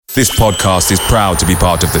This podcast is proud to be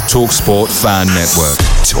part of the TalkSport Fan Network.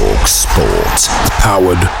 TalkSport.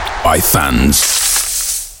 Powered by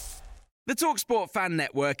fans. The TalkSport Fan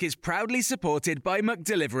Network is proudly supported by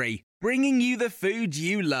McDelivery, bringing you the food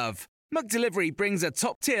you love. McDelivery brings a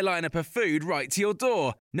top-tier lineup of food right to your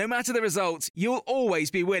door. No matter the result, you'll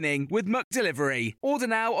always be winning with McDelivery. Order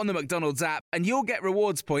now on the McDonald's app and you'll get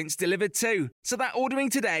rewards points delivered too. So that ordering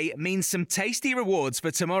today means some tasty rewards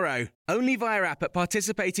for tomorrow. Only via app at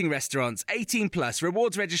participating restaurants. 18 plus.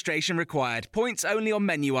 Rewards registration required. Points only on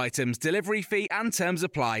menu items. Delivery fee and terms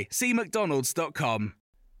apply. See mcdonalds.com.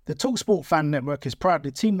 The TalkSport Fan Network is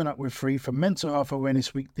proudly teaming up with Free for Mental Health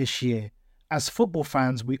Awareness Week this year. As football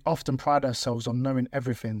fans, we often pride ourselves on knowing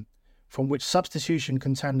everything, from which substitution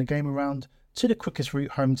can turn the game around to the quickest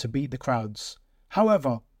route home to beat the crowds.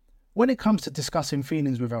 However, when it comes to discussing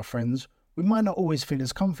feelings with our friends, we might not always feel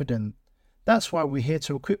as confident. That's why we're here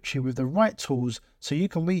to equip you with the right tools so you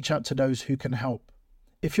can reach out to those who can help.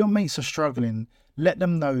 If your mates are struggling, let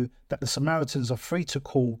them know that the Samaritans are free to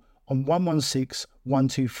call on 116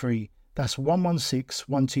 123. That's 116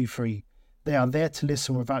 123. They are there to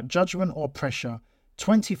listen without judgment or pressure,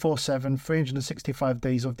 24/7, 365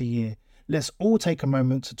 days of the year. Let's all take a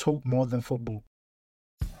moment to talk more than football.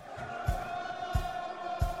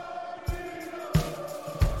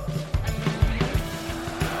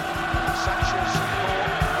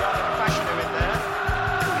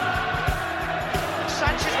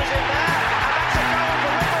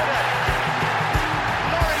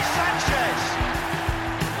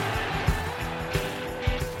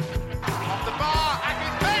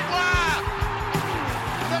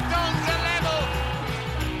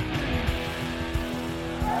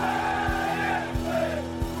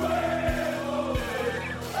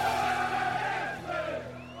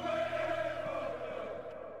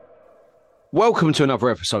 Welcome to another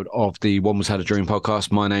episode of the One Was Had a Dream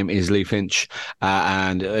podcast. My name is Lee Finch,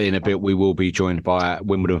 and in a bit we will be joined by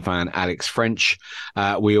Wimbledon fan Alex French.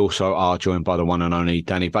 We also are joined by the one and only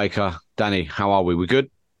Danny Baker. Danny, how are we? We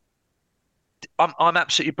good? I'm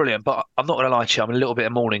absolutely brilliant, but I'm not going to lie to you. I'm in a little bit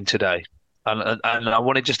of mourning today, and I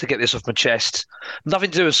wanted just to get this off my chest.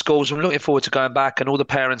 Nothing to do with schools. I'm looking forward to going back, and all the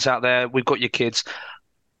parents out there, we've got your kids.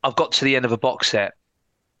 I've got to the end of a box set,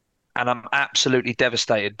 and I'm absolutely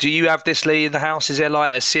devastated. Do you have this, Lee, in the house? Is there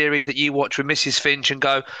like a series that you watch with Mrs. Finch and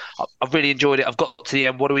go, I've really enjoyed it, I've got to the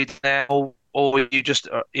end, what do we do now? Or you just,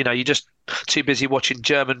 you're just too busy watching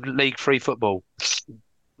German League 3 football?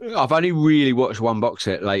 I've only really watched one box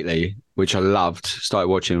set lately, which I loved. Started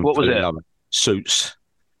watching. What was it? Suits.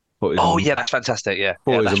 Yeah, that's fantastic. Yeah,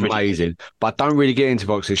 it that's was amazing. Really... But I don't really get into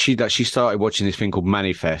boxing. She started watching this thing called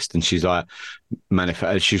Manifest, and she's like,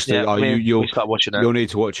 Manifest. She's still, we start watching it. You'll need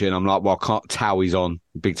to watch it. And I'm like, well, I can't. Towie's on.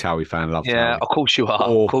 Big Towie fan. Love. Yeah, Towie. of course you are.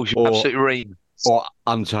 Of course you absolutely ream. Or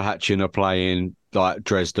Unterhaching are playing like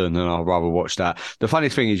Dresden, and I'd rather watch that. The funny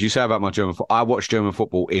thing is, you say about my German. I watch German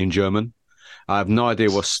football in German. I have no idea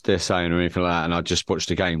what they're saying or anything like that, and I just watch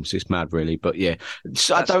the games. It's mad, really. But yeah,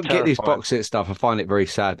 I don't get this box set stuff. I find it very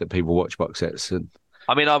sad that people watch box sets. And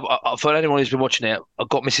I mean, for anyone who's been watching it, I've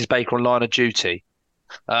got Mrs. Baker on Line of Duty.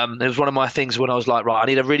 It was one of my things when I was like, right, I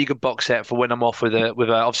need a really good box set for when I'm off with her.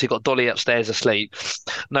 Obviously got Dolly upstairs asleep,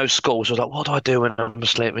 no school. So I was like, what do I do when I'm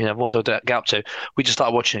asleep? What do I get up to? We just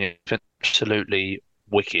started watching it. It's absolutely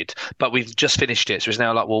wicked. But we've just finished it, so it's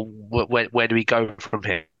now like, well, where do we go from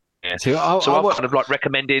here? Yeah. So I'm kind of like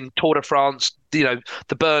recommending Tour de France, the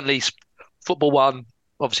Burnley Football One.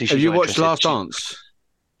 Obviously, have you watched Last Dance?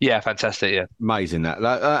 Yeah, fantastic. Yeah, amazing.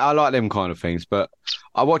 I like them kind of things, but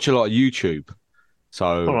I watch a lot of YouTube. So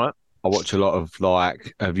all right. I watch a lot of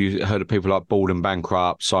have you heard of people like Bald and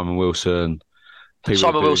Bankrupt, Simon Wilson?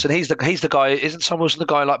 Simon Wilson, he's the guy. Isn't Simon Wilson the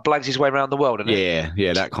guy like blags his way around the world? Isn't he?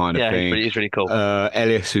 Yeah, that kind of thing. He's really cool.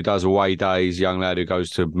 Ellis, who does away days, young lad who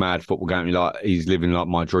goes to mad football games. He's living like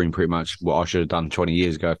my dream, pretty much what I should have done 20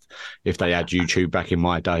 years ago if they had YouTube back in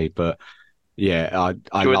my day. But yeah,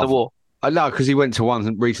 I during the war. I know because he went to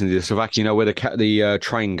one recently, the Slovakia, where the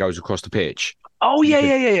train goes across the pitch. Oh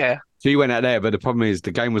yeah. So he went out there, but the problem is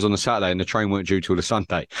the game was on the Saturday and the train weren't due till the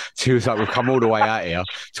Sunday. So he was like, we've come all the way out here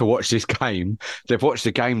to watch this game. They've watched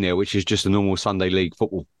the game there, which is just a normal Sunday league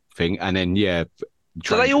football thing. And then, yeah.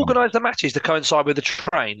 Do they organise the matches to coincide with the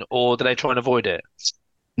train, or do they try and avoid it?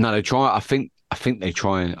 No, they try. I think they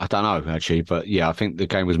try and, I don't know, actually. But yeah, I think the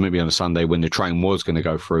game was maybe on a Sunday when the train was going to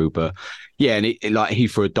go through. But yeah, and he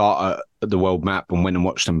threw a dart at the world map and went and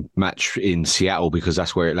watched a match in Seattle because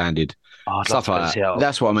that's where it landed. Oh, stuff like that.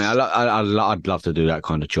 That's what I mean. I'd love to do that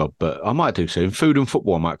kind of job, but I might do soon. Food and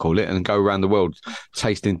football, I might call it, and go around the world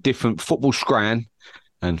tasting different football scran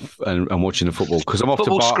and watching the football because I'm off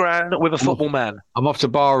Football to scran with a football man. I'm off to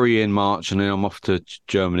Bari in March, and then I'm off to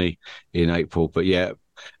Germany in April. But yeah,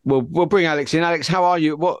 we'll bring Alex in. Alex, how are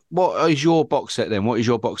you? What is your box set then? What is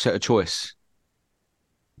your box set of choice?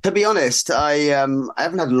 To be honest, I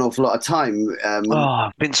haven't had an awful lot of time.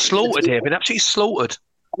 I've been slaughtered here. Been absolutely slaughtered.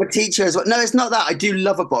 I'm a teacher as well. No, it's not that. I do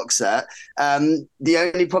love a box set. The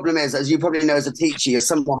only problem is, as you probably know as a teacher, your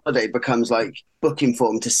summer holiday becomes like booking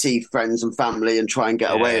form to see friends and family and try and get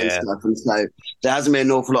away and stuff. And so there hasn't been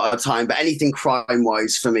an awful lot of time. But anything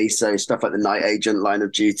crime-wise for me, so stuff like The Night Agent, Line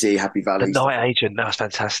of Duty, Happy Valley. The Night Agent, that's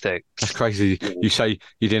fantastic. That's crazy. You say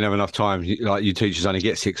you didn't have enough time. Like you teachers only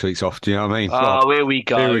get 6 weeks off. Do you know what I mean? Oh, here we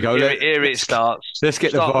go. Here we go. Here it starts. Let's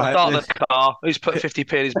get start the car. Who's put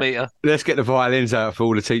 50p in his meter? Let's get the violins out for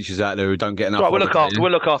all the teachers out there who don't get enough. Right,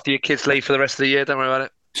 we'll look after your kids' leave for the rest of the year. Don't worry about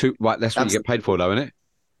it. Right, that's what you get paid for, though, isn't it?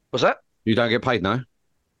 What's that? You don't get paid, no?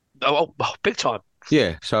 Oh, big time.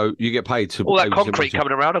 Yeah, so you get paid to... All that concrete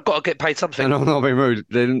coming around, I've got to get paid something. And I'm not being rude.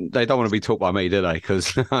 They don't want to be taught by me, do they?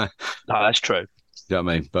 Because no, that's true. You know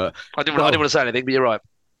what I mean? But I didn't want to say anything, but you're right.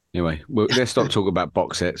 Anyway, let's not talk about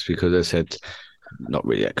box sets because I said not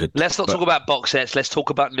really that good. Let's not talk about box sets. Let's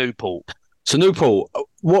talk about Newport. So Newport,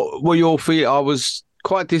 what were your feelings? I was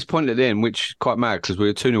quite disappointed then, which quite mad because we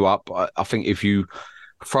were 2-0 up. I think if you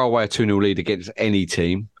throw away a 2-0 lead against any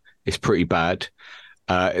team, it's pretty bad.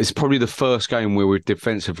 It's probably the first game where we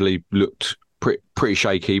defensively looked pretty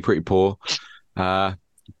shaky, pretty poor.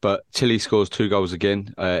 But Tilly scores 2 goals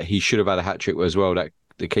again. He should have had a hat-trick as well. That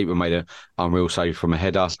the keeper made an unreal save from a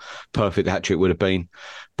header. Perfect hat-trick would have been.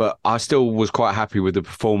 But I still was quite happy with the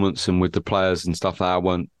performance and with the players and stuff. That I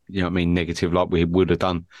weren't, negative like we would have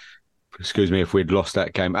done, if we'd lost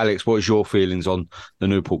that game. Alex, what is your feelings on the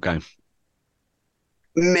Newport game?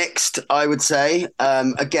 Mixed, I would say.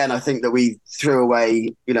 Again, I think that we threw away,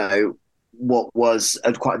 what was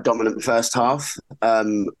quite a dominant first half.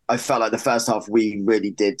 I felt like the first half we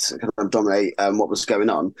really did kind of dominate what was going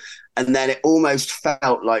on. And then it almost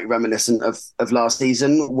felt like reminiscent of last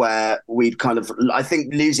season where we'd kind of, I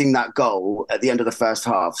think losing that goal at the end of the first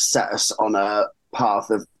half set us on a path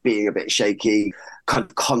of being a bit shaky, kind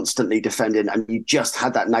of constantly defending, and you just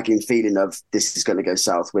had that nagging feeling of this is going to go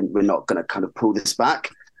south. We're not going to kind of pull this back.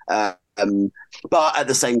 But at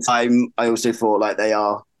the same time, I also thought like they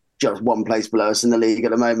are just one place below us in the league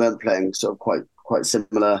at the moment, playing sort of quite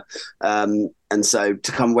similar. And so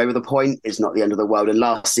to come away with a point is not the end of the world. And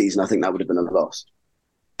last season, I think that would have been a loss.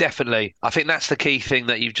 Definitely. I think that's the key thing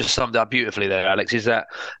that you've just summed up beautifully there, Alex, is that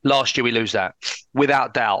last year we lose that.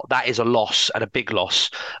 Without doubt, that is a loss and a big loss.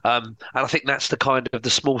 And I think that's the kind of the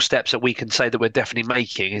small steps that we can say that we're definitely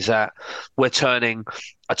making is that we're turning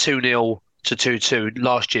a 2-0 to 2-2.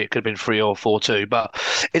 Last year it could have been 3 or 4-2. But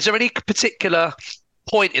is there any particular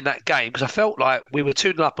point in that game? Because I felt like we were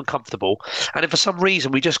 2-0 up and comfortable. And if for some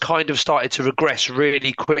reason we just kind of started to regress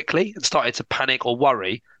really quickly and started to panic or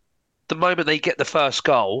worry, the moment they get the first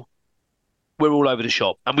goal, we're all over the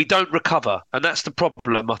shop and we don't recover. And that's the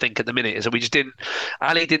problem, I think, at the minute, is that we just didn't.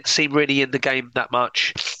 Ali didn't seem really in the game that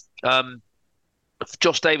much.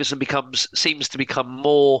 Josh Davison seems to become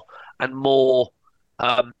more and more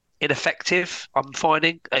ineffective. I'm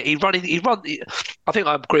finding I think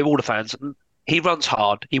I agree with all the fans. He runs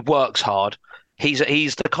hard. He works hard. He's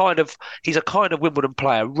a kind of Wimbledon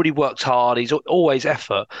player. Really works hard. He's always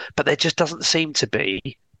effort, but there just doesn't seem to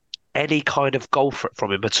be any kind of goal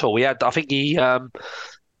from him at all. I don't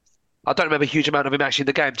remember a huge amount of him actually in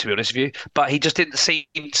the game, to be honest with you, but he just didn't seem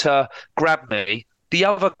to grab me. The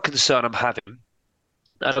other concern I'm having, and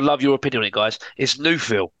I love your opinion on it, guys, is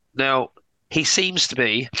Newfield. Now, he seems to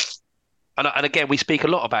be, and again, we speak a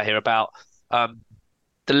lot about here about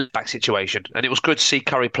the back situation, and it was good to see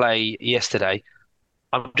Curry play yesterday.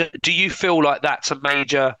 Do you feel like that's a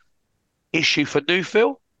major issue for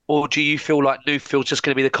Newfield? Or do you feel like Newfield's just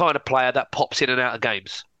going to be the kind of player that pops in and out of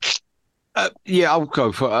games? Yeah, I'll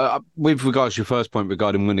go for with regards to your first point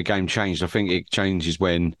regarding when the game changed. I think it changes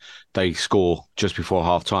when they score just before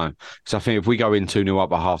half time. So I think if we go in 2-0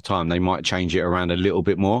 up at half time, they might change it around a little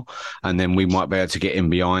bit more, and then we might be able to get in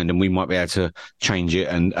behind, and we might be able to change it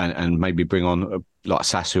and maybe bring on like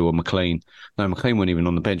Sasu or McLean. No, McLean wasn't even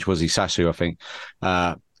on the bench, was he? Sasu, I think.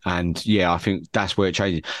 And yeah, I think that's where it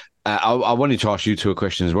changes. I wanted to ask you two a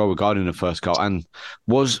question as well regarding the first goal. And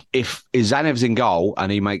if Zanev's in goal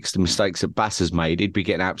and he makes the mistakes that Bass has made, he'd be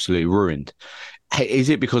getting absolutely ruined. Is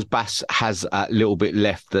it because Bass has a little bit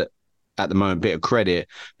left that at the moment, bit of credit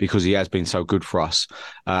because he has been so good for us.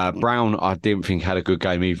 Brown, I didn't think had a good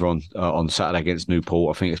game either on Saturday against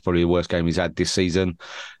Newport. I think it's probably the worst game he's had this season.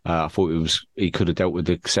 I thought he could have dealt with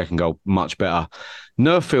the second goal much better.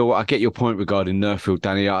 Nerfield, I get your point regarding Nerfield,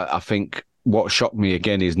 Danny. I think what shocked me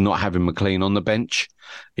again is not having McLean on the bench.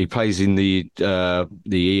 He plays in the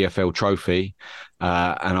EFL Trophy,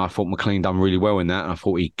 and I thought McLean done really well in that. And I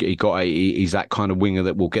thought he's that kind of winger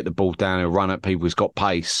that will get the ball down and run at people. He's got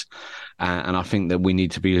pace, and I think that we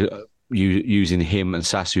need to be using him and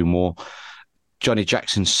Sasu more. Johnny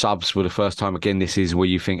Jackson subs for the first time again this season, where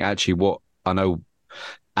you think actually, what I know,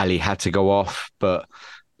 Ali had to go off, but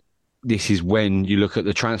this is when you look at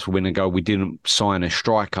the transfer window and go, we didn't sign a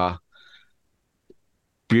striker.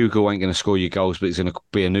 Bugle ain't going to score you goals, but he's going to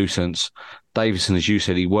be a nuisance. Davison, as you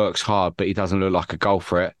said, he works hard, but he doesn't look like a goal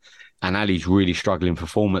threat. And Ali's really struggling for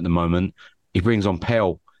form at the moment. He brings on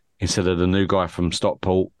Pell instead of the new guy from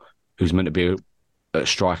Stockport, who's meant to be a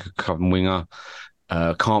striker, cover winger.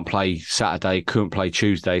 Can't play Saturday, couldn't play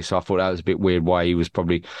Tuesday, so I thought that was a bit weird why he was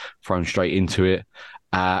probably thrown straight into it.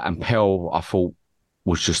 And Pell, I thought,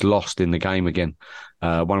 was just lost in the game again.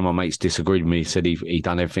 One of my mates disagreed with me. He said he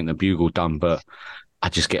done everything that Bugle done, but I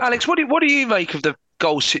just get... Alex, what do you make of the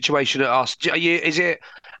goal situation at us? Is it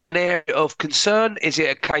an area of concern? Is it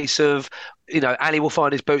a case of, Ali will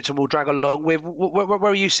find his boots and we'll drag along with?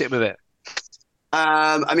 Where are you sitting with it?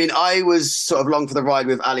 I mean, I was sort of along for the ride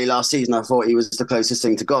with Ali last season. I thought he was the closest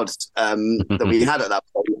thing to God that we had at that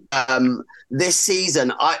point. This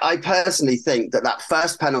season, I personally think that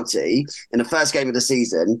first penalty in the first game of the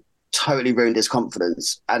season totally ruined his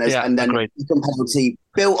confidence. And then the second penalty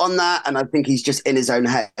built on that, and I think he's just in his own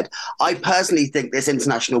head. I personally think this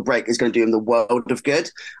international break is going to do him the world of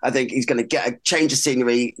good. I think he's going to get a change of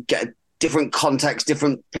scenery, get a different context,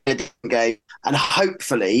 different game, and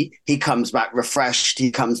hopefully he comes back refreshed.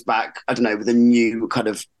 He comes back, I don't know, with a new kind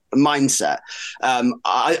of mindset.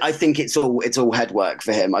 I think it's all head work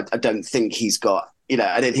for him. I don't think he's got...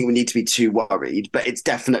 I don't think we need to be too worried, but it's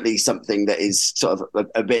definitely something that is sort of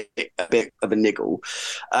a bit of a niggle.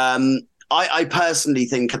 I personally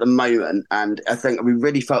think at the moment, and I think we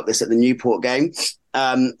really felt this at the Newport game,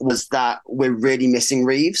 was that we're really missing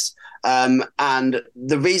Reeves. And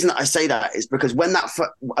the reason that I say that is because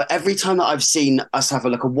every time that I've seen us have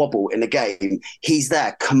a wobble in a game, he's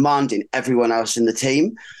there commanding everyone else in the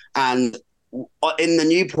team. And in the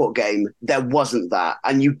Newport game, there wasn't that.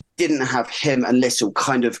 And you didn't have him and Little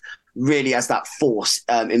kind of really as that force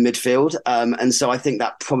in midfield. And so I think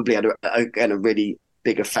that probably had, a really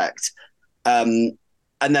big effect. And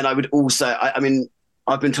then I would also, I mean,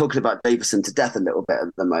 I've been talking about Davison to death a little bit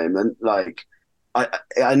at the moment.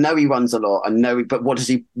 I know he runs a lot. But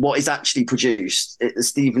what is actually produced? The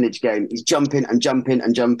Stevenage game, he's jumping and jumping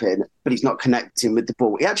and jumping, but he's not connecting with the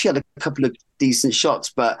ball. He actually had a couple of decent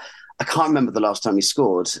shots, but I can't remember the last time he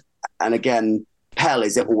scored. And again, Pell,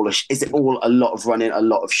 is it all a lot of running, a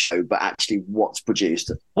lot of show, but actually what's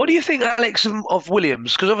produced? What do you think, Alex, of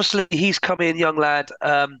Williams? Because obviously he's come in, young lad.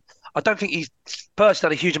 I don't think he's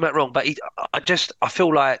personally done a huge amount wrong, but I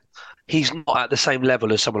feel like he's not at the same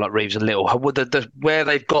level as someone like Reeves and Little, where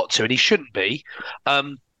they've got to, and he shouldn't be.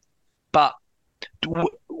 But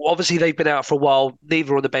obviously they've been out for a while,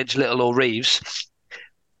 neither on the bench, Little or Reeves.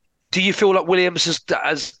 Do you feel like Williams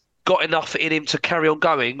has got enough in him to carry on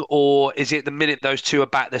going, or is it the minute those two are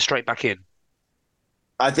back, they're straight back in?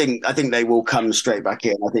 I think they will come straight back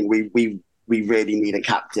in. I think we really need a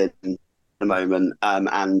captain at the moment.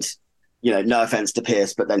 And no offense to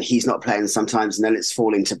Pierce, but then he's not playing sometimes, and then it's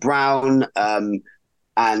falling to Brown.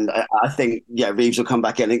 And I think Reeves will come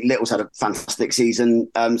back in. I think Little's had a fantastic season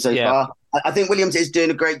so far. I think Williams is doing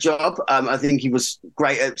a great job. I think he was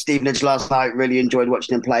great at Stevenage last night. Really enjoyed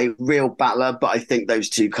watching him play. Real battler, but I think those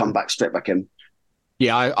two come back straight back in.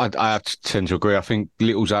 Yeah, I tend to agree. I think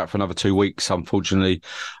Little's out for another 2 weeks, unfortunately.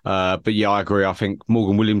 But yeah, I agree. I think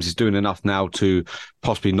Morgan Williams is doing enough now to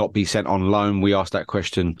possibly not be sent on loan. We asked that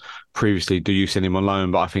question previously, do you send him on loan?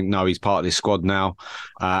 But I think, no, he's part of this squad now.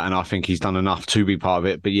 And I think he's done enough to be part of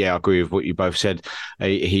it. But yeah, I agree with what you both said.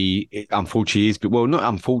 He unfortunately is, well,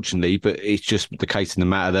 not unfortunately, but it's just the case in the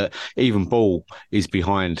matter that even Ball is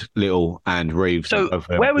behind Little and Reeves. So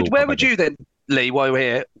where would you then, Lee, while we're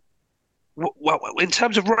here, well, in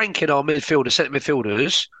terms of ranking our midfielders, centre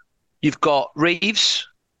midfielders, you've got Reeves,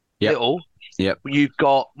 Little, you've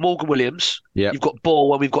got Morgan Williams, you've got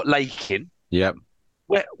Ball, and we've got Lakin. Yep.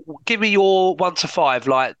 Give me your 1 to 5,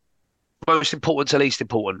 like most important to least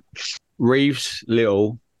important. Reeves,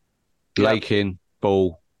 Little, Lakin,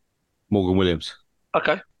 Ball, Morgan Williams.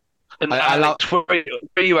 Okay. And Alex, where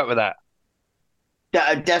are you at with that?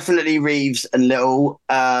 Definitely Reeves and Little.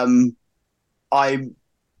 I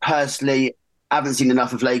personally haven't seen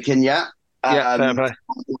enough of Lakin yet. Fair play.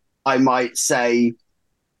 I might say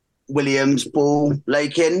Williams, Ball,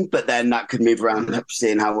 Lakin, but then that could move around,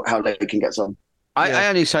 seeing how Lakin gets on. I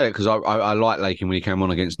only say that because I like Lakin when he came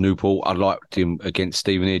on against Newport. I liked him against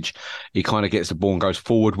Stevenage. He kind of gets the ball and goes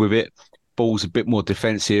forward with it. Ball's a bit more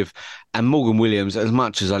defensive. And Morgan Williams, as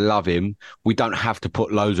much as I love him, we don't have to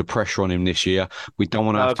put loads of pressure on him this year. We don't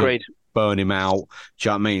want to have to burn him out. Do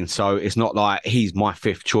you know what I mean? So it's not like he's my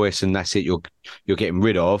fifth choice and that's it. You're getting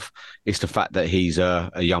rid of. It's the fact that he's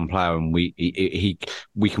a young player and we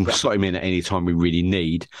can slot him in at any time we really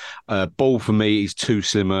need. Ball for me is too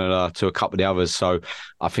similar to a couple of the others, so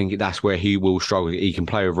I think that's where he will struggle. He can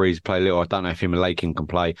play with Reeves, play a little. I don't know if him and Lakin can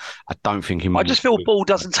play. I don't think him. I just feel Ball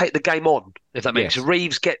doesn't take the game on, if that makes sense.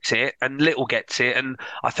 Reeves gets it and Little gets it, and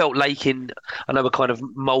I felt Lakin. I know we're kind of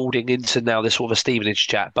moulding into now this sort of a Stevenage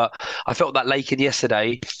chat, but I felt that Lakin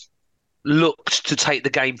yesterday looked to take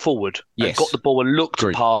the game forward and got the ball and looked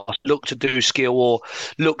to pass, looked to do skill or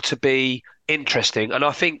looked to be interesting. And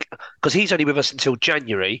I think because he's only with us until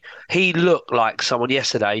January, he looked like someone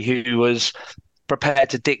yesterday who was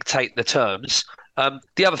prepared to dictate the terms.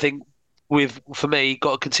 The other thing for me,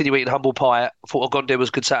 got to continue eating humble pie. I thought Ogonde was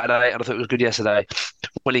good Saturday and I thought it was good yesterday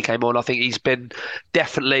when he came on. I think he's been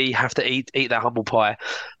definitely have to eat that humble pie.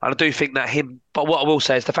 And I do think that but what I will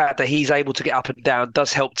say is the fact that he's able to get up and down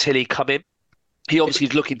does help Tilly come in. He obviously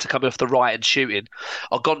is looking to come off the right and shooting.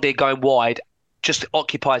 Ogonde going wide just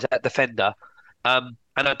occupies that defender. And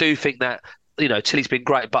I do think that, Tilly's been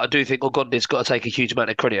great, but I do think Ogonde's got to take a huge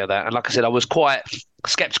amount of credit of that. And like I said, I was quite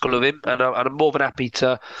sceptical of him, and I'm more than happy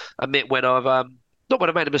to admit when I've not when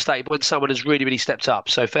I made a mistake, but when someone has really, really stepped up.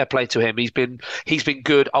 So fair play to him. He's been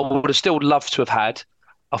good. I would have still loved to have had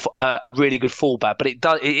a really good fullback, but it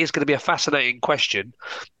is going to be a fascinating question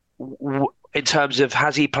in terms of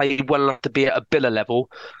has he played well enough to be at a Billa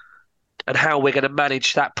level, and how we're going to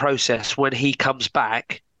manage that process when he comes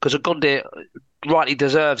back, because Ogonde rightly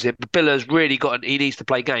deserves it, but Billa's really he needs to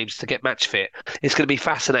play games to get match fit. It's going to be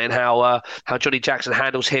fascinating how Johnny Jackson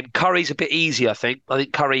handles him. Curry's a bit easy, I think. I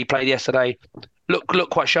think Curry played yesterday, looked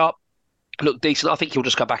quite sharp, looked decent. I think he'll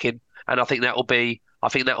just go back in, and I think that'll be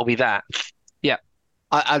that. Yeah.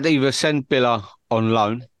 I'd either send Billa on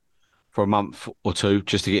loan for a month or two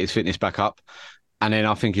just to get his fitness back up. And then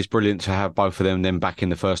I think it's brilliant to have both of them then back in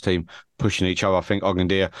the first team pushing each other. I think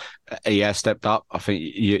Ogundia, he has stepped up. I think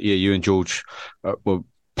you and George were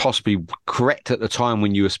possibly correct at the time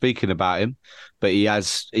when you were speaking about him, but he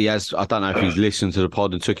has. I don't know if he's listened to the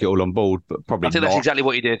pod and took it all on board, but probably I think that's exactly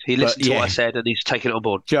what he did. He listened to what I said and he's taken it on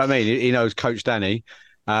board. Do you know what I mean? He knows Coach Danny.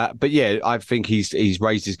 But yeah, I think he's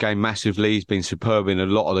raised his game massively. He's been superb in a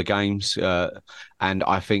lot of the games. And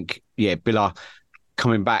I think, Billa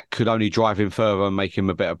coming back could only drive him further and make him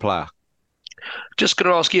a better player. Just going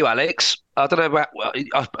to ask you, Alex. I don't know about.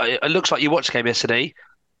 It looks like you watched the game yesterday.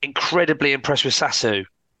 Incredibly impressed with Sasu.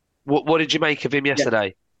 What did you make of him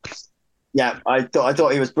yesterday? Yeah, I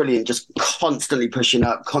thought he was brilliant. Just constantly pushing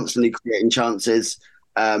up, constantly creating chances.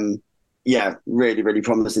 Really, really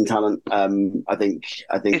promising talent. I think.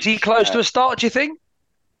 Is he close to a start? Do you think?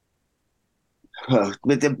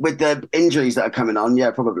 With the injuries that are coming on, yeah,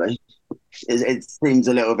 probably. It seems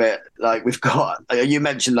a little bit like we've got. You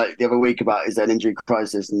mentioned like the other week about is there an injury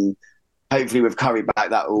crisis, and hopefully with Curry back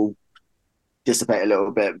that will dissipate a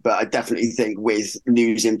little bit. But I definitely think with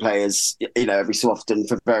losing players, every so often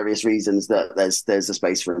for various reasons, that there's a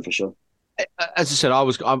space for him for sure. As I said,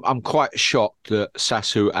 I'm quite shocked that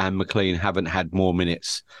Sasu and McLean haven't had more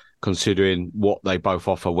minutes, considering what they both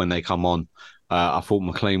offer when they come on. I thought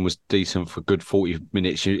McLean was decent for good 40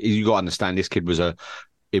 minutes. You got to understand this kid was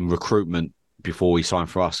in recruitment before he signed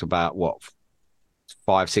for us about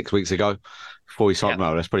 5-6 weeks ago. Before he signed,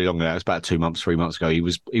 no, that's pretty long ago. It was about 2 months, 3 months ago. He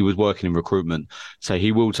was working in recruitment, so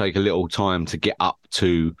he will take a little time to get up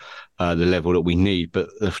to the level that we need. But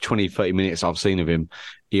the 20-30 minutes I've seen of him,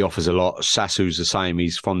 he offers a lot. Sasu's the same.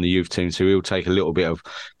 He's from the youth team, so he'll take a little bit of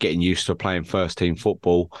getting used to playing first team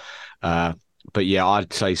football. But yeah,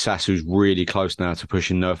 I'd say Sasu's really close now to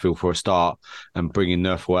pushing Nerfield for a start and bringing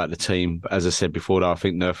Nerfield out of the team. But as I said before, though, I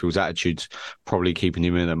think Nerfield's attitude's probably keeping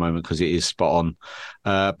him in at the moment because it is spot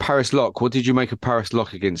on. Paris Lock, what did you make of Paris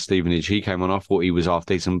Lock against Stevenage? He came on, I thought he was half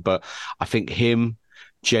decent, but I think him,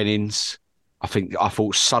 Jennings, I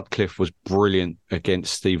thought Sutcliffe was brilliant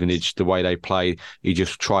against Stevenage, the way they play. He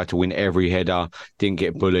just tried to win every header, didn't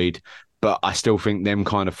get bullied. But I still think them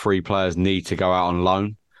kind of three players need to go out on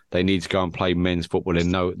loan. They need to go and play men's football. They're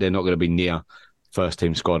not going to be near first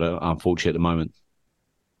team squad, unfortunately, at the moment.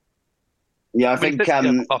 Yeah, I think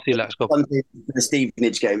after you, let's go. something for the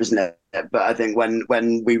Stevenage game, isn't it? But I think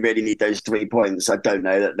when we really need those 3 points, I don't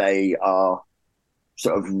know that they are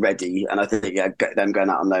sort of ready. And I think them going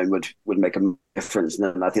out on loan would make a difference,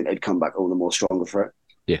 and then I think they'd come back all the more stronger for it.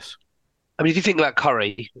 Yes. I mean, if you think about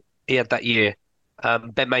Curry, he had that year.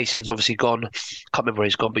 Ben Mason's obviously gone. Can't remember where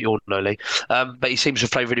he's gone, but you all know, Lee. But he seems to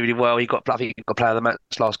have played really, really well. I think he got player of the match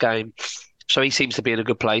last game. So he seems to be in a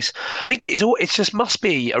good place. It just must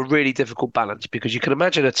be a really difficult balance, because you can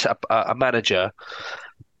imagine a manager.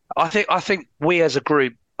 I think we as a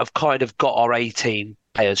group have kind of got our 18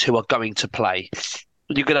 players who are going to play.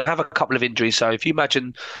 You're going to have a couple of injuries. So if you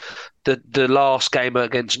imagine the last game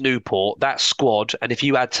against Newport, that squad, and if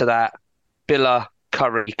you add to that Billa,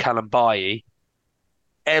 Curry, Callum Bailly,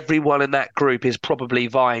 everyone in that group is probably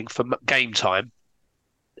vying for game time.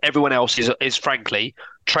 Everyone else is frankly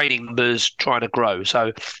training numbers, trying to grow.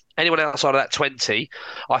 So anyone outside of that 20,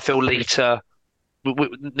 I feel need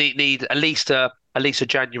at least a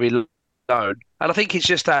January loan. And I think it's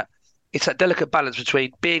just that it's that delicate balance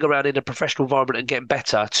between being around in a professional environment and getting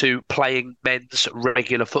better to playing men's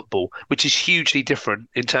regular football, which is hugely different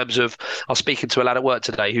in terms of. I was speaking to a lad at work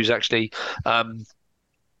today who's actually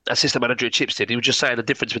assistant manager at Chipstead. He was just saying the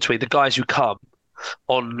difference between the guys who come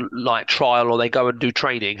on like trial or they go and do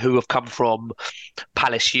training who have come from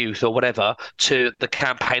Palace Youth or whatever to the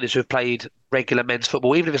campaigners who have played regular men's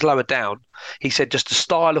football, even if it's lower down. He said just the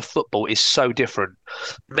style of football is so different.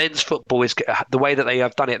 Men's football is the way that they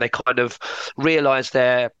have done it. They kind of realise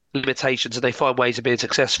their limitations and they find ways of being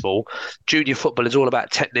successful. Junior football is all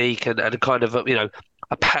about technique and kind of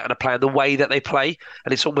a pattern of play and the way that they play.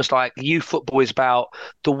 And it's almost like youth football is about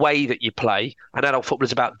the way that you play, and adult football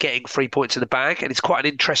is about getting 3 points in the bag. And it's quite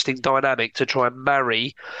an interesting dynamic to try and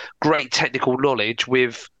marry great technical knowledge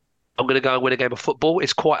with I'm going to go and win a game of football.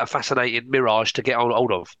 It's quite a fascinating mirage to get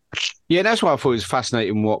hold of. Yeah, that's why I thought it was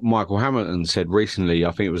fascinating what Michael Hamilton said recently.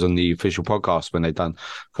 I think it was on the official podcast when they done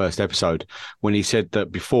first episode, when he said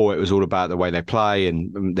that before it was all about the way they play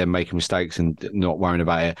and them making mistakes and not worrying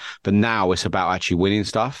about it. But now it's about actually winning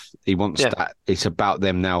stuff. He wants that. It's about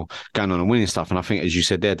them now going on and winning stuff. And I think, as you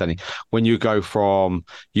said there, Danny, when you go from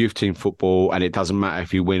youth team football and it doesn't matter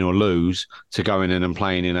if you win or lose to going in and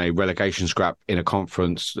playing in a relegation scrap in a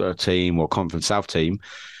conference team or conference south team,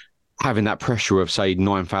 having that pressure of, say,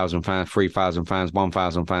 9,000 fans, 3,000 fans,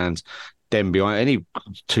 1,000 fans, then behind any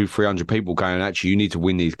 200-300 people going, actually, you need to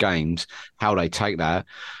win these games, how they take that.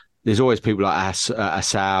 There's always people like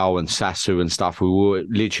Asao and Sasu and stuff who will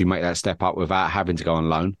literally make that step up without having to go on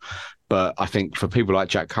loan. But I think for people like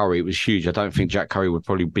Jack Curry, it was huge. I don't think Jack Curry would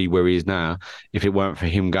probably be where he is now if it weren't for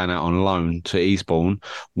him going out on loan to Eastbourne,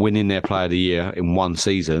 winning their Player of the Year in one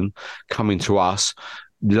season, coming to us.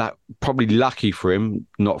 Probably lucky for him,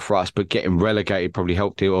 not for us, but getting relegated probably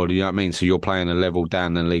helped it, or you know what I mean? So you're playing a level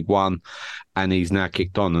down in League One and he's now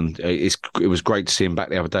kicked on, and it was great to see him back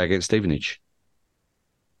the other day against Stevenage.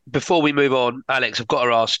 Before we move on, Alex, I've got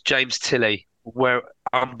to ask, James Tilley, where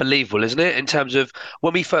unbelievable, isn't it? In terms of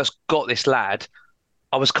when we first got this lad,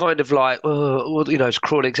 I was kind of like, oh, it's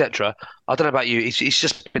cruel, etc. I don't know about you. He's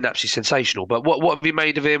just been absolutely sensational. But what have you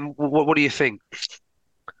made of him? What do you think?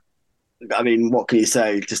 I mean, what can you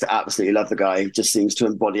say? Just absolutely love the guy. He just seems to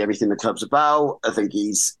embody everything the club's about. I think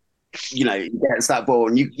he's, he gets that ball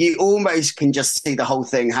and you almost can just see the whole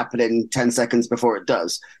thing happening 10 seconds before it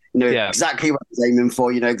does. Exactly what he's aiming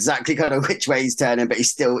for, exactly kind of which way he's turning, but I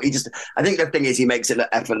think the thing is he makes it look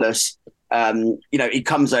effortless. He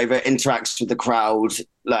comes over, interacts with the crowd,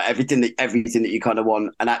 like everything that you kind of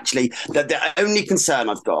want. And actually, the only concern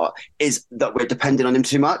I've got is that we're depending on him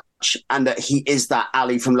too much, and that he is that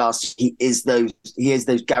Ali from last year. He is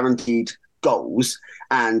those guaranteed goals.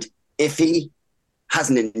 And if he has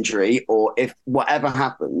an injury or if whatever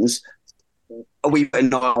happens, we put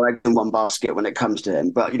no eggs in one basket when it comes to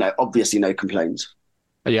him. But obviously, no complaints.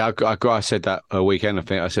 Yeah, I said that a weekend. I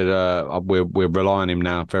think I said we're relying on him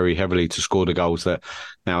now very heavily to score the goals that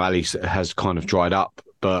now Ali has kind of dried up.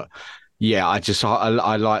 But yeah,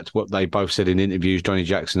 I liked what they both said in interviews, Johnny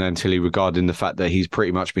Jackson and Tilly, regarding the fact that he's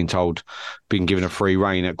pretty much been given a free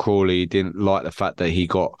rein at Crawley. He didn't like the fact that he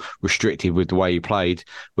got restricted with the way he played.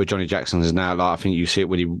 Where Johnny Jackson is now, I think you see it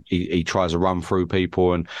when he tries to run through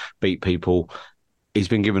people and beat people. He's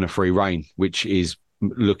been given a free rein, which is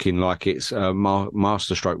looking like it's a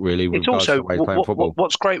masterstroke, really. It's also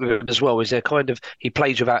what's great with him as well is he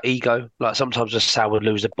plays without ego. Like sometimes Sal would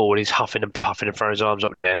lose the ball, he's huffing and puffing and throwing his arms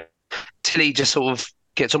up there. Till he just sort of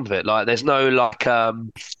gets on with it. Like there's no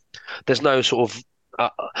sort of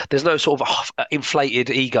There's no sort of inflated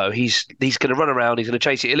ego. He's going to run around. He's going to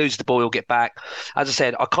chase it. He loses the ball. He'll get back. As I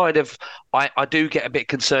said, I do get a bit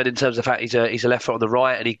concerned in terms of the fact he's a left foot on the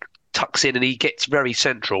right, and he tucks in and he gets very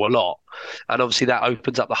central a lot, and obviously that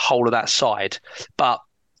opens up the whole of that side. But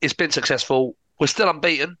it's been successful. We're still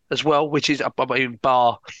unbeaten as well, which is, I mean,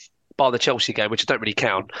 bar the Chelsea game, which I don't really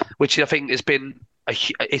count, which I think has been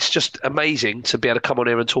it's just amazing to be able to come on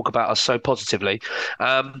here and talk about us so positively.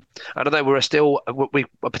 And I know we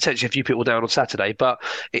potentially a few people down on Saturday, but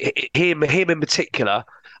him in particular,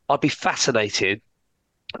 I'd be fascinated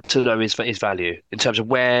to know his value in terms of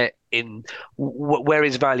where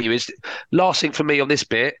his value is. Last thing for me on this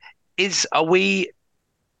bit is, are we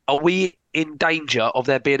in danger of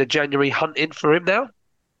there being a January hunting for him now?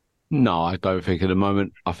 No, I don't think at the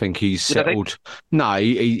moment. I think he's settled. No,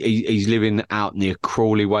 he's living out near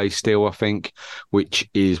Crawley Way still, I think, which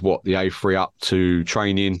is what the A3 up to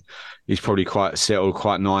training. He's probably quite settled,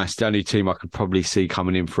 quite nice. The only team I could probably see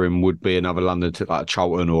coming in for him would be another London, like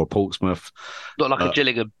Charlton or Portsmouth. Not like a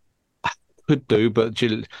Gillingham. Could do, but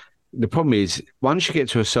the problem is, once you get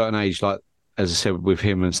to a certain age, like, as I said, with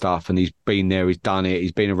him and stuff, and he's been there, he's done it,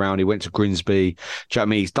 he's been around, he went to Grimsby. Do you know what I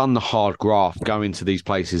mean? He's done the hard graft, going to these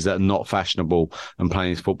places that are not fashionable and playing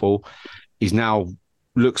his football. He's now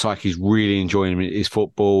looks like he's really enjoying his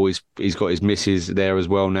football. He's got his missus there as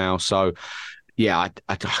well now. So, yeah,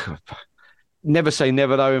 I never say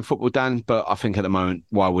never, though, in football, Dan, but I think at the moment,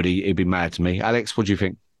 why would he? He'd be mad to me. Alex, what do you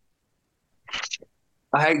think?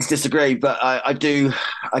 I hate to disagree, but I do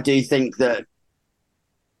think that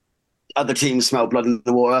other teams smell blood in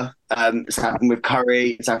the water. It's happened with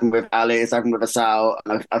Curry, it's happened with Ali, it's happened with Asal.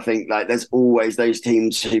 And I think like there's always those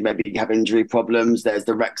teams who maybe have injury problems. There's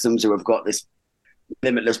the Wrexhams who have got this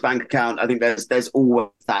limitless bank account. I think there's always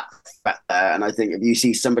that threat there. And I think if you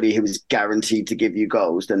see somebody who is guaranteed to give you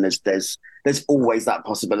goals, then there's always that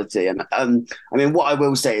possibility. And I mean, what I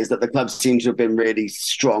will say is that the club seems to have been really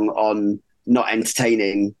strong on not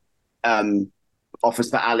entertaining offers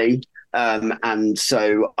for Ali. And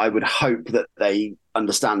so I would hope that they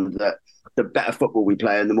understand that the better football we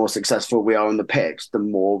play and the more successful we are on the pitch, the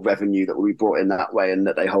more revenue that will be brought in that way, and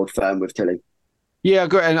that they hold firm with Tilly. Yeah,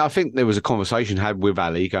 great. And I think there was a conversation had with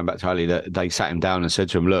Ali, going back to Ali, that they sat him down and said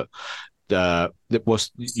to him, look,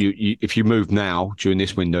 if you move now during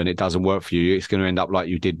this window and it doesn't work for you, it's going to end up like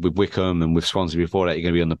you did with Wickham and with Swansea before that. You're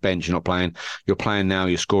going to be on the bench, you're not playing. You're playing now,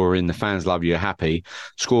 you're scoring, the fans love you, you're happy,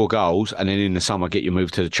 score goals, and then in the summer get you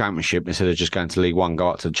moved to the Championship instead of just going to League One,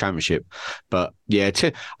 go up to the Championship. But yeah,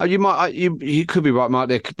 you could be right,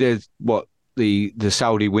 Mark. There's what the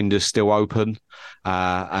Saudi window's still open,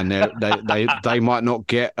 and they might not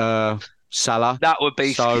get. Salah. That would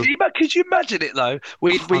be. So, could you imagine it though?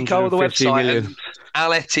 We go on the website million. And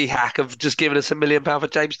Al Ittihad have just given us £1 million for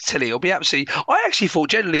James Tilley. It'll be absolutely. I actually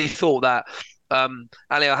genuinely thought that Ali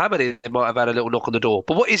Al-Hamadi might have had a little knock on the door.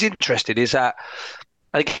 But what is interesting is that,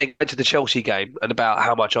 again, going to the Chelsea game and about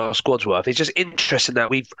how much our squad's worth, it's just interesting that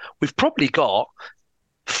we've probably got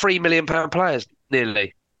 £3 million players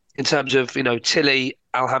nearly in terms of Tilley,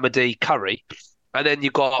 Al-Hamadi, Curry. And then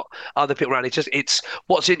you've got other people around. It's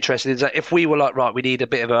what's interesting is that if we were like, right, we need a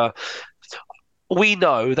bit of we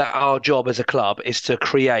know that our job as a club is to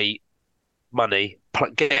create money,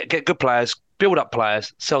 get good players, build up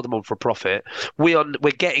players, sell them on for a profit. We're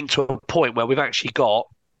getting to a point where we've actually got,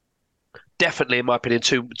 definitely in my opinion,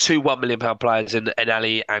 two £1 million players in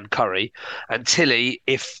Ali and Curry. And Tilly,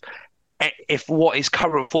 if what his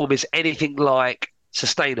current form is anything like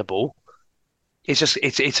sustainable,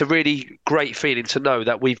 it's a really great feeling to know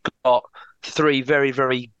that we've got three very,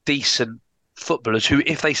 very decent footballers who,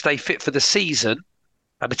 if they stay fit for the season,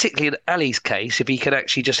 and particularly in Ali's case, if he can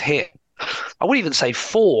actually just hit, I wouldn't even say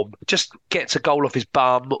form, just gets a goal off his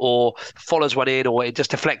bum or follows one in or it just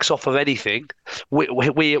deflects off of anything, we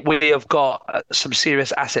have got some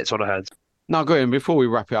serious assets on our hands. No, great. And before we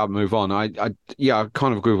wrap it up and move on, I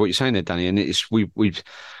kind of agree with what you're saying there, Danny. And it's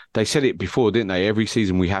they said it before, didn't they? Every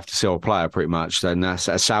season we have to sell a player pretty much. And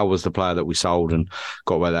Sal was the player that we sold and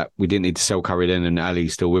got away that. We didn't need to sell Curry then, and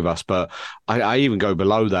Ali's still with us. But I even go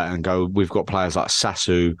below that and go, we've got players like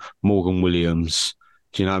Sasu, Morgan Williams.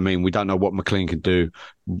 Do you know what I mean? We don't know what McLean can do.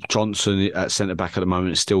 Johnson at centre-back at the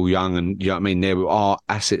moment is still young. And you know what I mean? There are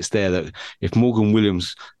assets there that if Morgan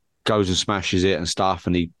Williams goes and smashes it and stuff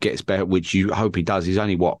and he gets better, which you hope he does. He's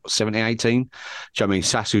only, 17, 18? Do you know what I mean?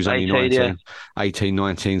 Sasu's only 19, yeah. 18,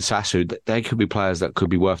 19. Sasu, they could be players that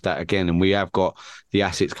could be worth that again. And we have got the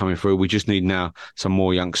assets coming through. We just need now some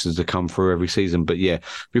more youngsters to come through every season. But yeah,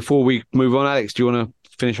 before we move on, Alex, do you want to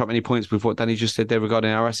finish up any points with what Danny just said there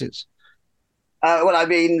regarding our assets? Well, I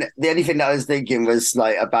mean, the only thing that I was thinking was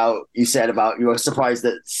like about you said about you were surprised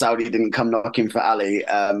that Saudi didn't come knocking for Ali,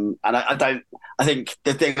 and I don't. I think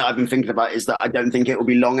the thing that I've been thinking about is that I don't think it will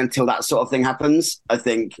be long until that sort of thing happens. I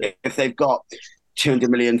think if they've got 200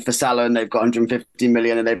 million for Salah and they've got 150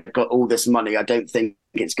 million and they've got all this money, I don't think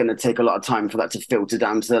it's going to take a lot of time for that to filter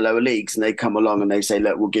down to the lower leagues. And they come along and they say,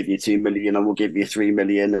 look, we'll give you 2 million and we'll give you 3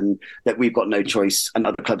 million, and that we've got no choice. And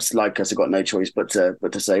other clubs like us have got no choice but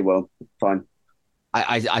to say, well, fine.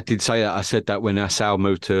 I did say that. I said that when Sal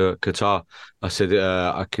moved to Qatar. I said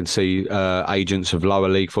I can see agents of lower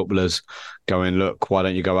league footballers going, look, why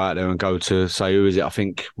don't you go out there and go to, say, who is it? I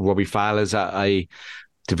think Robbie Fowler's at a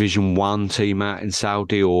Division 1 team out in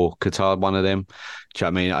Saudi or Qatar, one of them. Do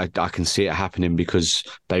you know what I mean? I can see it happening because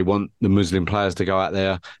they want the Muslim players to go out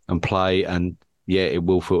there and play, and yeah, it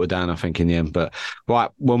will filter down, I think, in the end. But right,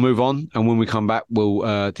 we'll move on. And when we come back,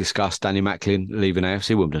 we'll discuss Danny Macklin leaving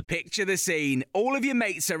AFC Wimbledon. Picture the scene. All of your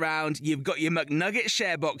mates around. You've got your McNugget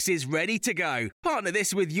share boxes ready to go. Partner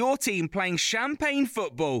this with your team playing champagne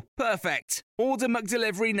football. Perfect. Order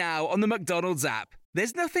McDelivery now on the McDonald's app.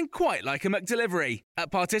 There's nothing quite like a McDelivery.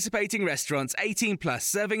 At participating restaurants, 18 plus,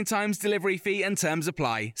 serving times, delivery fee and terms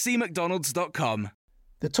apply. See mcdonalds.com.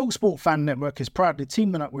 The TalkSport Fan Network is proudly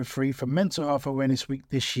teaming up with Free for Mental Health Awareness Week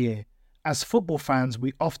this year. As football fans,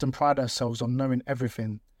 we often pride ourselves on knowing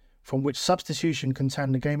everything, from which substitution can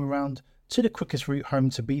turn the game around to the quickest route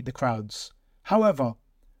home to beat the crowds. However,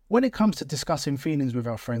 when it comes to discussing feelings with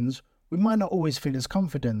our friends, we might not always feel as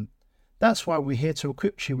confident. That's why we're here to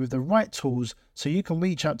equip you with the right tools so you can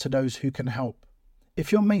reach out to those who can help.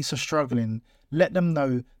 If your mates are struggling, let them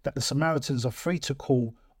know that the Samaritans are free to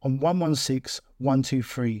call on 116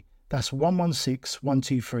 123. That's 116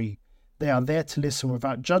 123. They are there to listen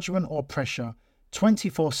without judgment or pressure,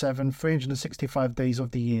 24/7, 365 days of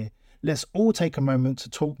the year. Let's all take a moment to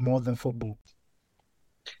talk more than football.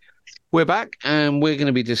 We're back and we're going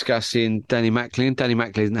to be discussing Danny Macklin. Danny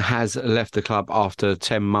Macklin has left the club after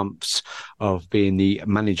 10 months of being the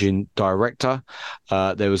managing director.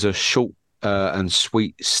 There was a short and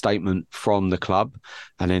sweet statement from the club,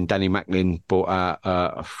 and then Danny Macklin brought out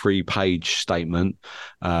a 3-page statement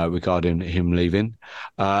regarding him leaving.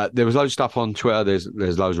 There was loads of stuff on Twitter.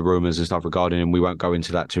 There's loads of rumours and stuff regarding him. We won't go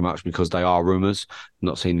into that too much because they are rumours.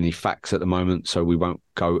 Not seeing any facts at the moment, so we won't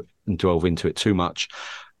go and delve into it too much.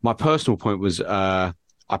 My personal point was I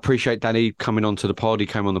appreciate Danny coming onto the pod. He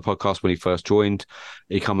came on the podcast when he first joined.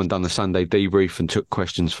 He come and done the Sunday debrief and took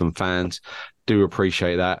questions from fans. Do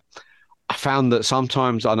appreciate that. I found that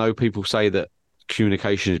sometimes, I know people say that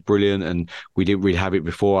communication is brilliant and we didn't really have it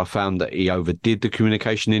before. I found that he overdid the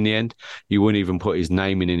communication in the end. You wouldn't even put his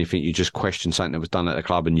name in anything. You just question something that was done at the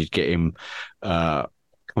club and you'd get him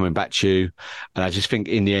coming back to you. And I just think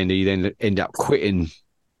in the end, he then ended up quitting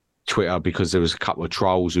Twitter because there was a couple of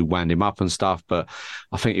trolls who wound him up and stuff. But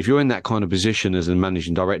I think if you're in that kind of position as a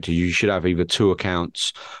managing director, you should have either 2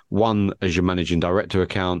 accounts, one as your managing director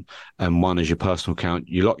account and one as your personal account.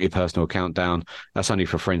 You lock your personal account down. That's only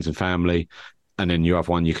for friends and family. And then you have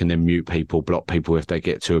one you can then mute people, block people if they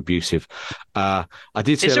get too abusive. I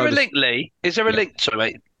did see. Is there a link, Lee? Is there a link, sorry,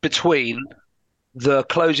 mate, between the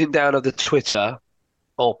closing down of the Twitter,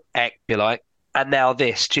 or X, if you like, and now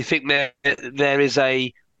this? Do you think there is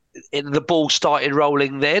the ball started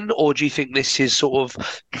rolling then, or do you think this is sort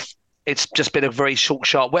of, it's just been a very short,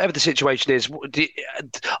 sharp, whatever the situation is,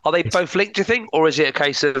 are they both linked, do you think? Or is it a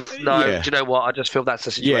case of, no, do you know what, I just feel that's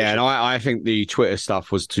the situation? Yeah, and I think the Twitter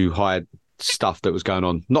stuff was to hide stuff that was going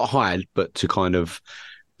on. Not hide, but to kind of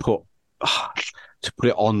put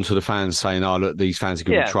it on to the fans saying, oh, look, these fans are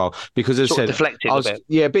giving trial. Because as I said, deflecting a bit.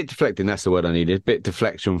 Yeah, a bit deflecting, that's the word I needed. A bit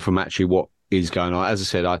deflection from actually what is going on. As I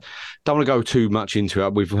said, I don't want to go too much into it.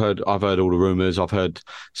 I've heard all the rumours. I've heard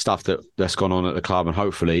stuff that's gone on at the club, and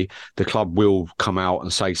hopefully the club will come out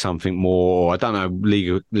and say something more. I don't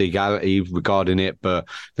know legality regarding it, but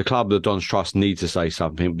the club, the Dons Trust, need to say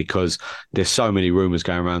something because there's so many rumours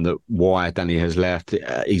going around that why Danny has left.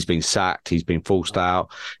 He's been sacked. He's been forced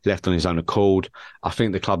out. Left on his own accord. I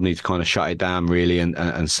think the club needs to kind of shut it down really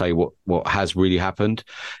and say what has really happened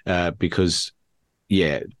because.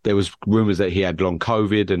 Yeah, there was rumours that he had long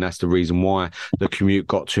COVID and that's the reason why the commute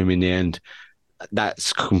got to him in the end.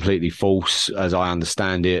 That's completely false, as I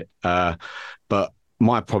understand it. But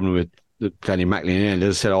my problem with Danny Macklin,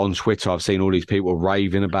 as I said on Twitter, I've seen all these people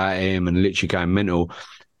raving about him and literally going mental.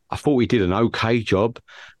 I thought he did an okay job,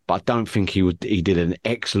 but I don't think he did an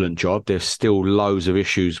excellent job. There's still loads of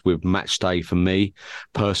issues with match day for me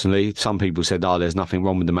personally. Some people said, there's nothing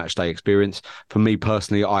wrong with the match day experience. For me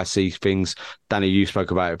personally, I see things. Danny, you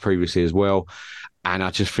spoke about it previously as well. And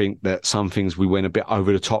I just think that some things we went a bit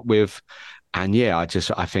over the top with. And yeah,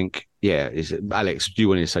 I think, Alex, do you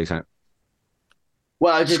want to say something?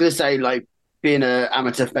 Well, I was just going to say, like, being an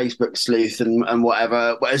amateur Facebook sleuth and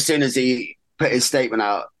whatever, but as soon as he put his statement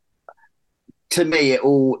out, to me,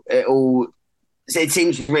 it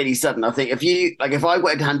seems really sudden. I think if I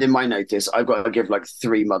were to hand in my notice, I've got to give like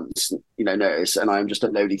 3 months, notice, and I'm just a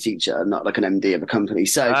lowly teacher, not like an MD of a company.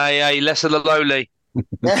 So, hey, less of the lowly.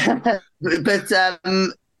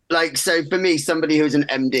 but so for me, somebody who's an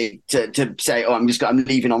MD to say, "Oh, I'm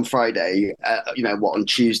leaving on Friday," on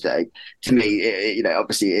Tuesday? To me,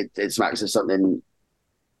 obviously it smacks of something.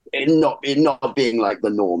 It not being like the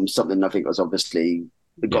norm. Something I think was obviously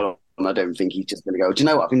gone on. I don't think he's just going to go. Do you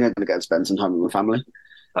know what? I think I'm going to go and spend some time with my family.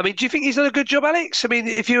 I mean, do you think he's done a good job, Alex? I mean,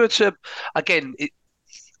 if you were to, again,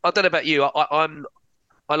 I don't know about you.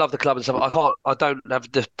 I love the club and stuff. I don't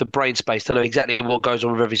have the brain space to know exactly what goes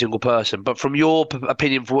on with every single person. But from your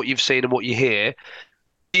opinion, for what you've seen and what you hear,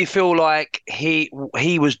 do you feel like he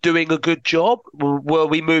was doing a good job? Were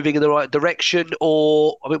we moving in the right direction,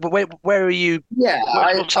 or I mean, where are you? Yeah,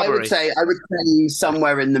 I would say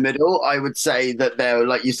somewhere in the middle. I would say that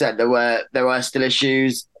like you said, there were still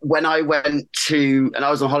issues. When I went to, and I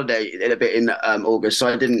was on holiday a bit in August, so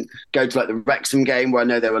I didn't go to like the Wrexham game where I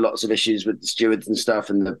know there were lots of issues with the stewards and stuff,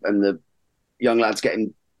 and the young lads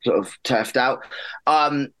getting sort of turfed out.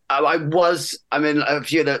 I'm in a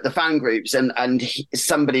few of the fan groups, and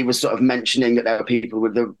somebody was sort of mentioning that there were people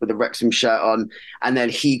with the Wrexham shirt on, and then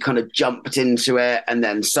he kind of jumped into it, and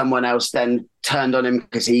then someone else then turned on him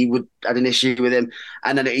because he had an issue with him,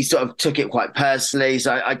 and then he sort of took it quite personally.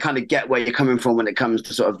 So I kind of get where you're coming from when it comes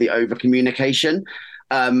to sort of the over communication.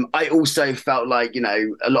 I also felt like,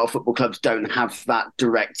 a lot of football clubs don't have that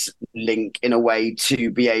direct link in a way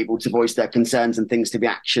to be able to voice their concerns and things to be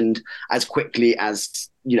actioned as quickly as,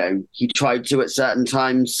 he tried to at certain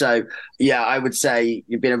times. So, yeah, I would say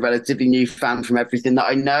you've been a relatively new fan from everything that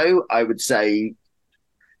I know. I would say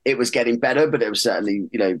it was getting better, but it was certainly,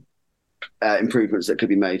 improvements that could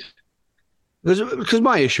be made. Because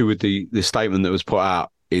my issue with the statement that was put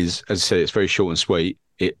out is, as I said, it's very short and sweet.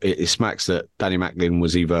 It smacks that Danny Macklin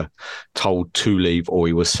was either told to leave or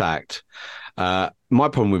he was sacked. My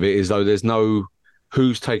problem with it is, though, there's no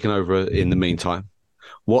who's taken over in the meantime.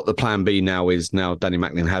 What the plan B now is, now Danny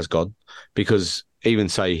Macklin has gone, because even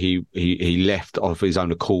say he left of his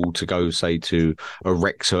own accord to go, say, to a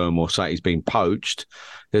Wrexham, or say he's been poached,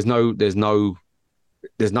 there's nothing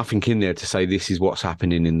in there to say this is what's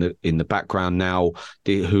happening in the background now.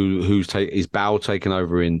 Is Bow taken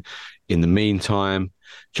over in the meantime?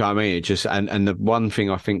 Do you know what I mean? It just and the one thing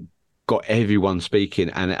I think got everyone speaking,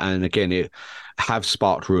 and again, it have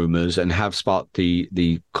sparked rumours and have sparked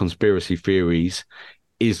the conspiracy theories,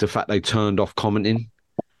 is the fact they turned off commenting.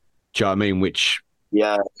 Do you know what I mean? Which,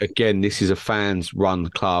 yeah, again, this is a fans run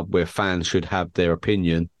club where fans should have their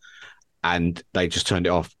opinion, and they just turned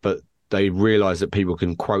it off. But they realise that people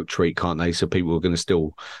can quote tweet, can't they? So people are going to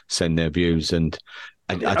still send their views. And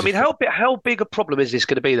I mean, how big a problem is this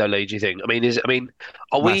going to be, though, Lee? Do you think? I mean,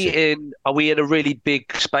 are we in a really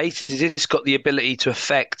big space? Has this got the ability to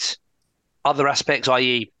affect other aspects,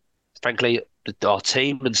 i.e., frankly, our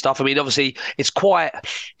team and stuff? I mean, obviously, it's quite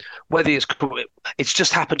it's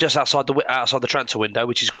just happened just outside the transfer window,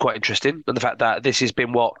 which is quite interesting, and the fact that this has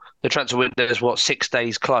been the transfer window is 6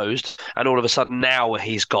 days closed, and all of a sudden now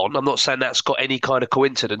he's gone. I'm not saying that's got any kind of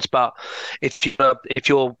coincidence, but if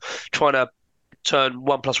you're trying to turn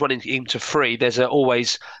 1 + 1 into 3, there's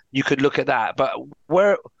always, you could look at that. But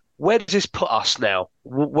where does this put us now?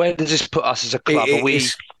 Where does this put us as a club?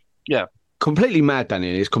 Completely mad,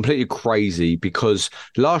 Danny. It's completely crazy, because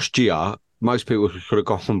last year most people could have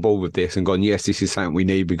got on board with this and gone, yes, this is something we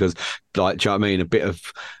need, because, like, do you know what I mean? A bit of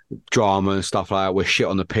drama and stuff like that. We're shit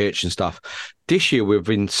on the pitch and stuff. This year we've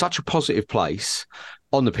been such a positive place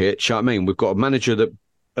on the pitch. You know what I mean? We've got a manager that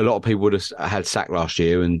a lot of people would have had sacked last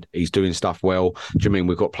year, and he's doing stuff well. Do you mean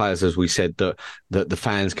we've got players, as we said, that the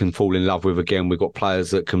fans can fall in love with again? We've got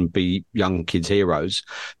players that can be young kids' heroes.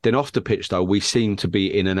 Then off the pitch, though, we seem to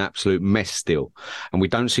be in an absolute mess still, and we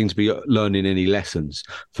don't seem to be learning any lessons.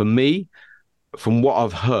 For me, from what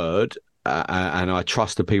I've heard, and I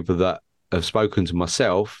trust the people that have spoken to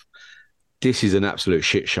myself, this is an absolute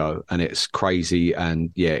shit show, and it's crazy, and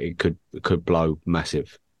yeah, it could blow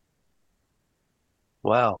massive.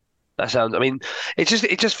 Wow, that sounds. I mean, it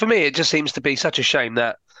just for me, it just seems to be such a shame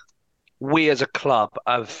that we as a club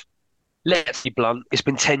have. Let's be blunt. It's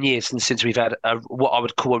been 10 years since we've had what I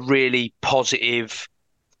would call a really positive.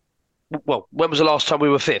 Well, when was the last time we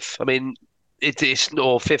were fifth? I mean, it's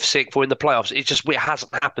or fifth, sixth, or in the playoffs. It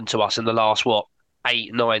hasn't happened to us in the last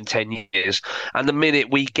 8, 9, 10 years. And the minute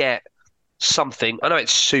we get something. I know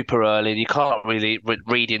it's super early and you can't really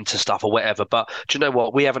read into stuff or whatever, but do you know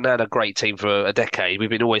what? We haven't had a great team for a decade. We've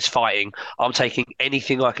been always fighting. I'm taking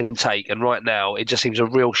anything I can take, and right now it just seems a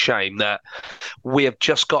real shame that we have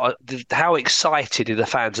just got how excited are the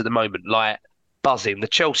fans at the moment? Like buzzing. The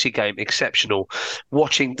Chelsea game, exceptional.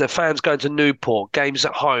 Watching the fans going to Newport, games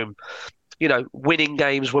at home, winning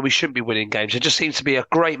games when we shouldn't be winning games. It just seems to be a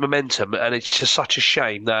great momentum, and it's just such a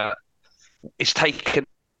shame that it's taken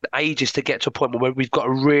ages to get to a point where we've got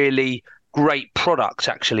a really great product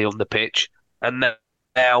actually on the pitch, and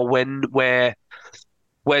now when we're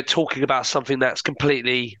talking about something that's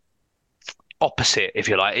completely opposite, if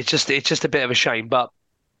you like, it's just a bit of a shame. But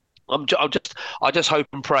I just hope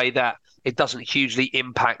and pray that it doesn't hugely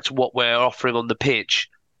impact what we're offering on the pitch.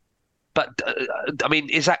 But I mean,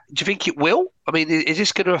 do you think it will? I mean, is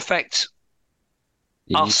this going to affect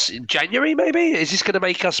us in January, maybe? Is this going to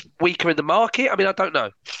make us weaker in the market? I mean, I don't know.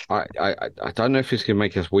 I don't know if it's going to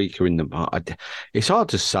make us weaker in the market. It's hard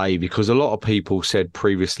to say because a lot of people said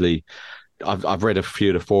previously, I've read a few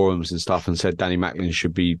of the forums and stuff and said Danny Macklin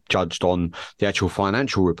should be judged on the actual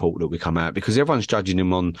financial report that we come out, because everyone's judging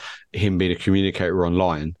him on him being a communicator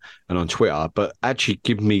online and on Twitter. But actually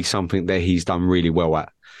give me something that he's done really well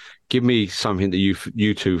at. Give me something that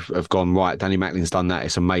you two have gone, right, Danny Macklin's done that.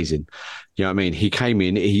 It's amazing. You know what I mean? He came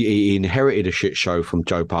in, he inherited a shit show from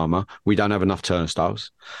Joe Palmer. We don't have enough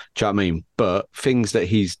turnstiles. Do you know what I mean? But things that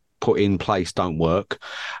he's put in place don't work.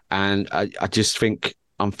 And I just think,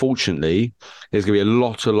 unfortunately, there's going to be a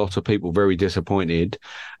lot of people very disappointed.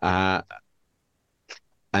 And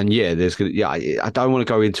yeah, I don't want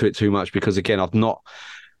to go into it too much because, again, I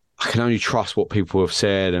can only trust what people have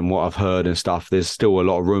said and what I've heard and stuff. There's still a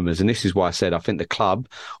lot of rumours. And this is why I said I think the club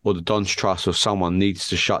or the Don's Trust or someone needs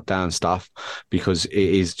to shut down stuff because it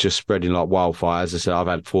is just spreading like wildfire. As I said, I've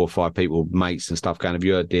had 4 or 5 people, mates and stuff going, have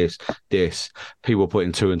you heard this? People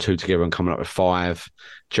putting 2 and 2 together and coming up with 5.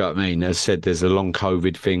 Do you know what I mean? As I said, there's a long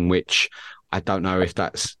COVID thing, which I don't know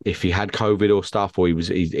if he had COVID or stuff or he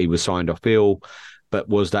was signed off ill. But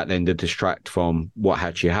was that then to distract from what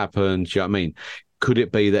actually happened? Do you know what I mean? Could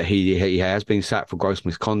it be that he has been sacked for gross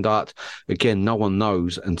misconduct? Again, no one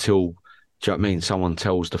knows until, do you know what I mean, someone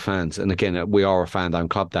tells the fans. And again, we are a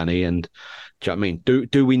fan-owned club, Danny, and do you know what I mean?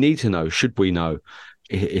 Do we need to know? Should we know?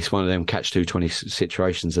 It's one of them catch-22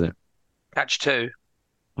 situations, isn't it? Catch-2?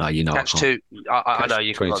 No, you know. Catch-2. I know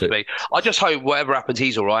you can't speak. I just hope whatever happens,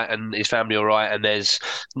 he's all right and his family all right and there's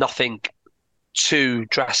nothing too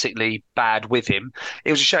drastically bad with him.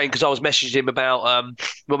 It was a shame because I was messaging him about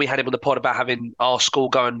when we had him on the pod about having our school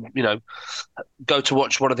go and go to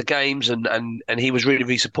watch one of the games and he was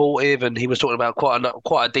really supportive and he was talking about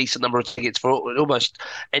quite a decent number of tickets for almost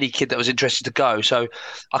any kid that was interested to go. So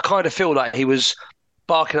I kind of feel like he was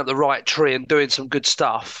barking up the right tree and doing some good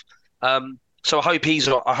stuff. So I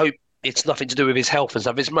hope it's nothing to do with his health and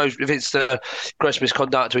stuff. If it's the gross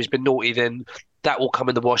misconduct or he's been naughty, then that will come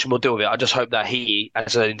in the wash and we'll deal with it. I just hope that he,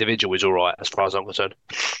 as an individual, is all right, as far as I'm concerned.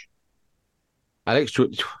 Alex, do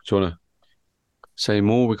you want to say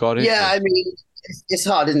more regarding it? Yeah, I mean, it's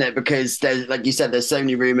hard, isn't it? Because there's, like you said, there's so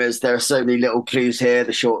many rumours. There are so many little clues here.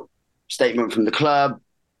 The short statement from the club,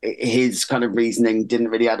 his kind of reasoning didn't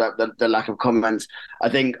really add up, the lack of comments. I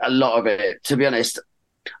think a lot of it, to be honest,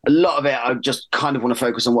 I just kind of want to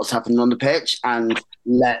focus on what's happening on the pitch and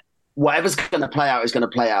let whatever's going to play out is going to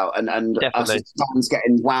play out. And us as fans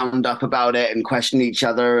getting wound up about it and questioning each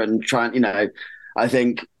other and trying, I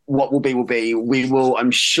think what will be. We will,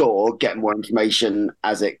 I'm sure, get more information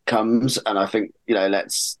as it comes. And I think,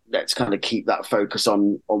 let's kind of keep that focus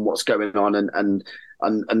on what's going on and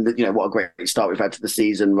what a great start we've had to the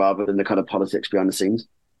season rather than the kind of politics behind the scenes.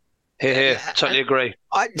 Here, totally agree.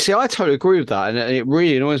 I totally agree with that, and it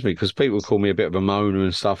really annoys me because people call me a bit of a moaner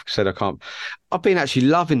and stuff. Said I can't. I've been actually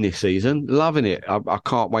loving this season, loving it. I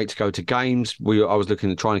can't wait to go to games. I was looking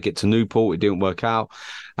at trying to get to Newport, it didn't work out,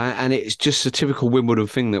 and it's just a typical Wimbledon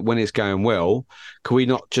thing that when it's going well, can we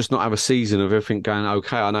not have a season of everything going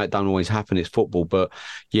okay? I know it doesn't always happen. It's football, but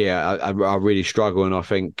yeah, I really struggle, and I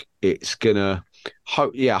think it's gonna.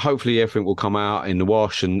 Hopefully everything will come out in the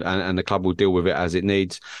wash and the club will deal with it as it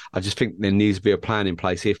needs. I just think there needs to be a plan in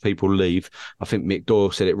place if people leave. I think Mick Doyle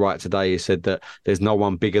said it right today. He said that there's no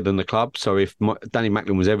one bigger than the club. So if Danny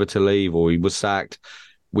Macklin was ever to leave or he was sacked,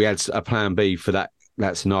 we had a plan B for that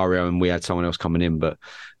scenario and we had someone else coming in, but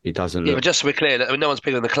it doesn't look... but just to be clear, no one's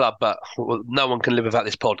bigger than the club, but no one can live without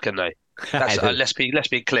this pod, can they? Let's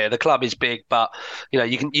be clear. The club is big, but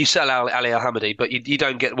you sell Ali Alhamadi, but you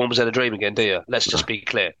don't get One Was Then a Dream again, do you? Let's just be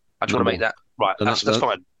clear. I just want to make that right. That's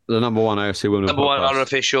fine. The number one AFC Women number podcast. One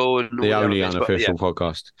unofficial, the only unofficial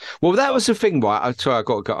podcast. Well, that was the thing, right? I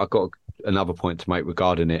got another point to make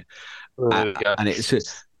regarding it. Yeah. And it's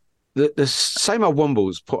the same old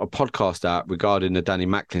Wombles put a podcast out regarding the Danny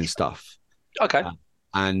Macklin stuff. Okay.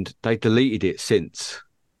 And they deleted it since.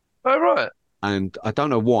 Oh, right. And I don't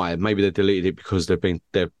know why. Maybe they deleted it because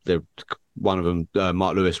they're one of them,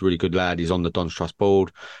 Mark Lewis, really good lad. He's on the Don's Trust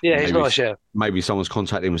board. Yeah, he's nice. Yeah. Maybe someone's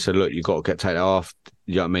contacted him and said, "Look, you've got to take that off."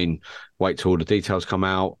 You know what I mean? Wait till all the details come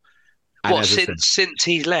out. And What, since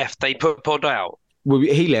he's left, they put pod out? Well,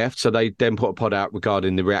 he left, so they then put a pod out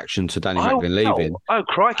regarding the reaction to Danny Macklin leaving. Oh,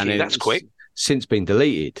 crikey, that's quick. Since been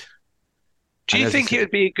deleted. Do you think it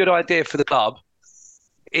would be a good idea for the club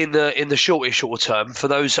in the short term for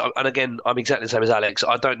those? And again, I'm exactly the same as Alex.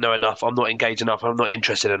 I don't know enough. I'm not engaged enough. I'm not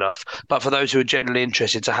interested enough. But for those who are generally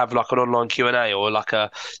interested, to have like an online Q&A or like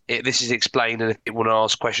this is explained, and if people want to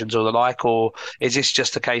ask questions or the like, or is this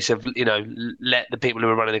just a case of let the people who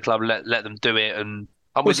are running the club let them do it? And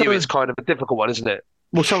I'm with you. It's kind of a difficult one, isn't it?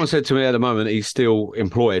 Well, someone said to me at the moment he's still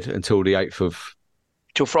employed until the 8th of...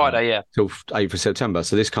 Till Friday, yeah. Till 8th of September.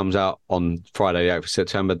 So this comes out on Friday, the 8th of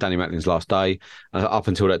September, Danny Macklin's last day. Up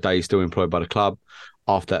until that day, he's still employed by the club.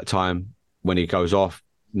 After that time, when he goes off,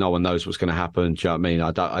 no one knows what's going to happen. Do you know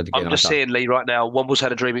what I mean? I'm just seeing, Lee, right now, Womble's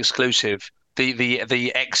Had a Dream exclusive.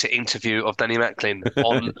 The exit interview of Danny Macklin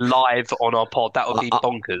on live on our pod. That would be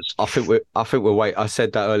bonkers. I think we'll wait. I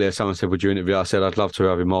said that earlier. Someone said, "Would you interview?" I said, "I'd love to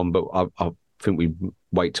have him on, but I think we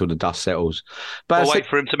wait till the dust settles." But we'll wait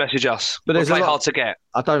for him to message us. But we'll play hard to get.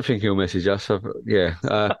 I don't think he'll message us. He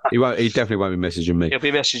won't. He definitely won't be messaging me. He'll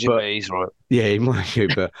be messaging me. He's right. Yeah, he might be.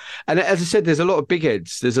 But and as I said, there's a lot of big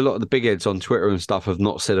heads. There's a lot of the big heads on Twitter and stuff have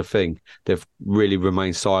not said a thing. They've really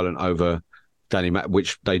remained silent over Danny Mack,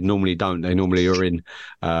 which they normally don't. They normally are in.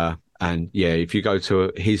 And yeah, if you go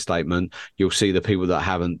to his statement, you'll see the people that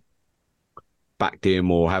haven't backed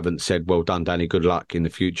him or haven't said, "Well done, Danny. Good luck in the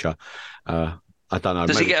future." I don't know.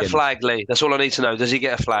 Does he get a flag, Lee? That's all I need to know. Does he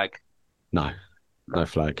get a flag? No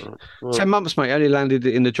flag. 10 months, mate. Only landed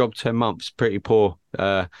in the job 10 months. Pretty poor.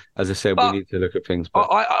 As I said, we need to look at things. But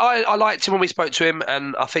I liked him when we spoke to him,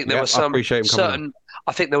 and I think there was some certain.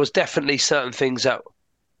 I think there was definitely certain things that.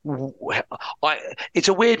 It's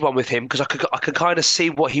a weird one with him because I could kind of see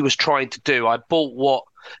what he was trying to do. I bought what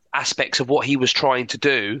aspects of what he was trying to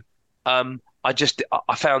do.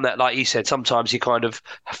 I found that, like he said, sometimes he kind of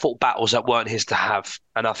fought battles that weren't his to have,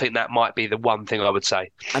 and I think that might be the one thing I would say.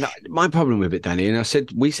 And my problem with it, Danny,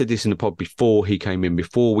 and we said this in the pod before he came in,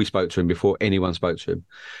 before we spoke to him, before anyone spoke to him,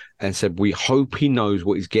 and said we hope he knows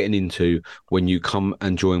what he's getting into when you come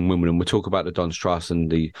and join Wimbledon. We'll talk about the Don's Trust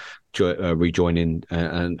and the rejoining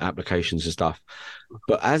and applications and stuff.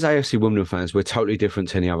 But as AFC Wimbledon fans, we're totally different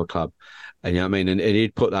to any other club. And you know what I mean? And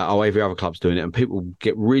he'd put that, every other club's doing it. And people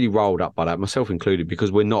get really rolled up by that, myself included,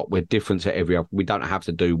 because we're different to every other. We don't have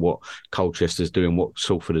to do what Colchester's doing, what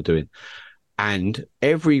Salford are doing. And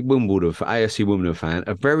every Wimbledon, AFC Wimbledon fan,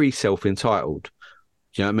 are very self-entitled.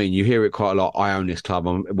 Do you know what I mean? You hear it quite a lot. I own this club.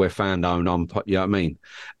 We're fan-owned. You know what I mean?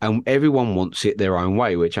 And everyone wants it their own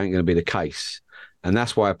way, which ain't going to be the case. And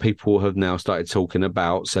that's why people have now started talking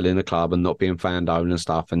about selling the club and not being fan-owned and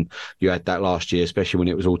stuff. And you had that last year, especially when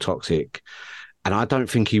it was all toxic. And I don't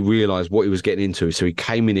think he realised what he was getting into. So he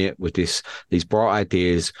came in it with these bright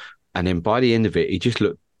ideas. And then by the end of it, he just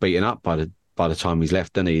looked beaten up by the time he's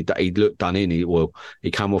left, didn't he? He looked done in.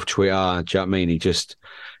 He came off Twitter. Do you know what I mean? He just...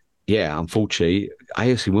 Yeah, unfortunately,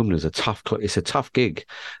 AFC Wimbledon is it's a tough gig.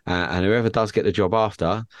 And whoever does get the job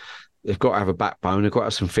after... They've got to have a backbone. They've got to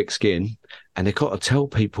have some thick skin, and they've got to tell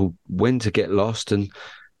people when to get lost and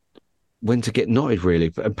when to get knotted.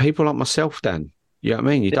 Really, and people like myself, Dan. You know what I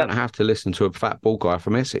mean? You don't have to listen to a fat bald guy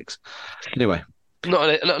from Essex. Anyway,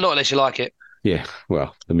 not unless you like it. Yeah,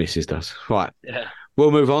 well, the missus does. Right. Yeah. We'll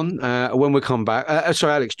move on when we come back.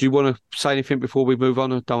 Sorry, Alex, do you want to say anything before we move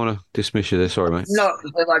on? I don't want to dismiss you there. Sorry, mate. No,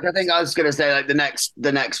 I think I was going to say the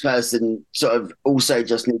next person sort of also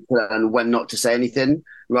just needs to learn when not to say anything,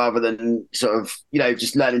 rather than sort of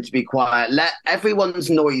just learning to be quiet. Let everyone's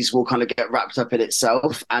noise will kind of get wrapped up in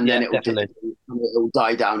itself, and then it will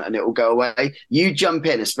die down and it will go away. You jump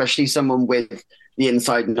in, especially someone with the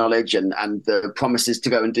inside knowledge and the promises to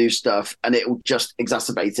go and do stuff, and it will just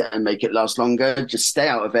exacerbate it and make it last longer. Just stay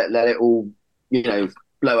out of it, let it all,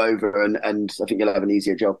 blow over, and I think you'll have an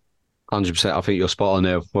easier job. 100%. I think you're spot on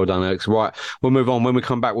there. Well done, Alex. Right, we'll move on. When we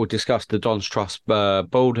come back, we'll discuss the Don's Trust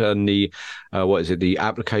board and the, the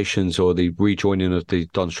applications or the rejoining of the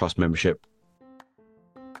Don's Trust membership.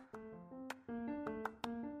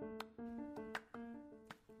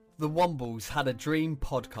 The Wombles Had a Dream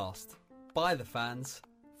podcast. By the fans,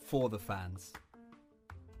 for the fans.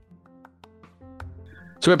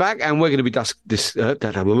 So we're back, and we're going to be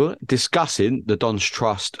discussing the Don's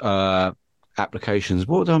Trust applications.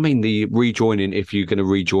 What do I mean? The rejoining, if you're going to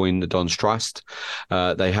rejoin the Don's Trust,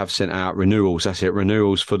 they have sent out renewals. That's it,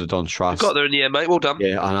 renewals for the Don's Trust. Got there in the end, mate. Well done.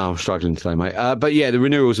 Yeah, I know, I'm struggling today, mate. But yeah, the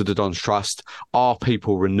renewals of the Don's Trust are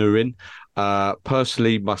people renewing.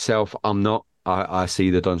 Personally, myself, I'm not. I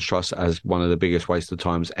see the Don's Trust as one of the biggest waste of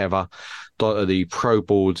times ever. The Pro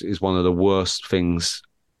Boards is one of the worst things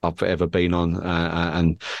I've ever been on,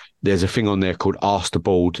 and there's a thing on there called Ask the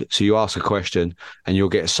Board. So you ask a question and you'll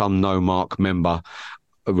get some no mark member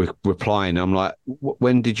replying. I'm like,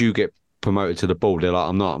 when did you get promoted to the board? They're like,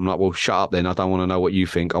 I'm not. I'm like, well, shut up then. I don't want to know what you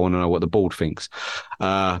think. I want to know what the board thinks.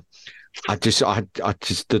 I just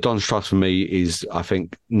the Don's Trust for me is, I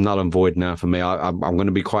think, null and void now for me. I'm going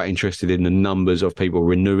to be quite interested in the numbers of people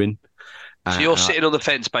renewing. So you're sitting on the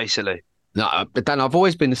fence, basically. No, but Dan, I've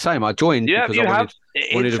always been the same. I joined because I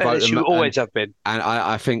wanted to vote. You always have been. And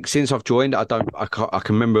I think since I've joined, I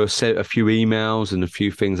can remember a few emails and a few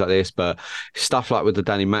things like this, but stuff like with the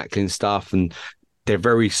Danny Macklin stuff, and they're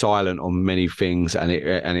very silent on many things.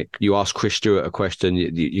 And you ask Chris Stewart a question,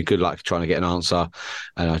 you're good luck trying to get an answer.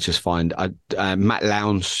 And I just find Matt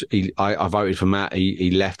Lowndes, I voted for Matt.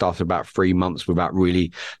 He left after about 3 months without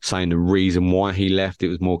really saying the reason why he left. It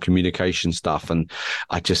was more communication stuff. And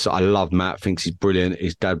I love Matt, thinks he's brilliant.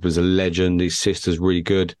 His dad was a legend. His sister's really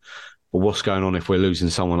good. But what's going on if we're losing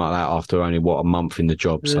someone like that after only, a month in the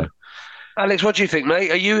job? Yeah. So, Alex, what do you think,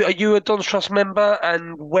 mate? Are you a Don's Trust member,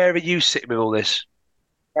 and where are you sitting with all this?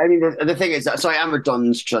 I mean, the thing is, so I am a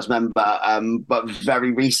Don's Trust member, but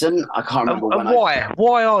very recent. I can't remember when. And why?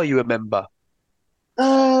 Why are you a member?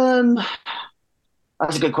 That's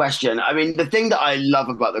a good question. I mean, the thing that I love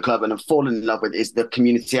about the club and have fallen in love with is the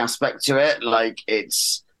community aspect to it. Like,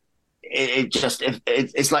 it's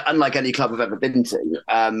like unlike any club I've ever been to,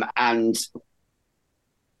 and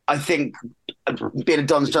I think being a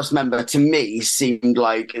Don's Trust member to me seemed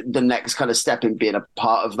like the next kind of step in being a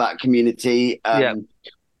part of that community.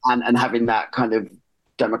 And having that kind of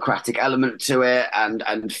democratic element to it,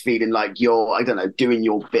 and feeling like you're, I don't know, doing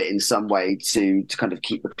your bit in some way to kind of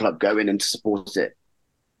keep the club going and to support it.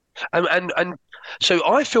 And so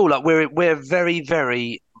I feel like we're very,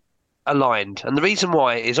 very aligned. And the reason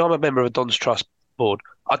why is I'm a member of a Don's Trust board.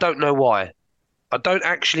 I don't know why. I don't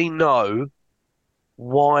actually know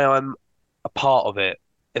why I'm a part of it,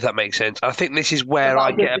 if that makes sense. I think this is where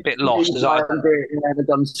I get a bit lost. As I'm a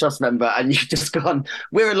Don's Trust member, and you've just gone,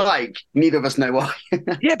 we're alike. Neither of us know why.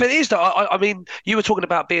 Yeah, but it is that. I mean, you were talking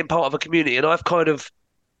about being part of a community, and I've kind of,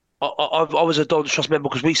 I was a Don's Trust member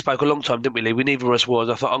because we spoke a long time, didn't we, Lee? We neither of us was.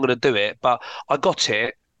 I thought I'm going to do it, but I got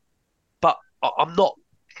it. But I'm not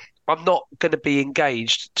going to be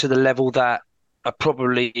engaged to the level that I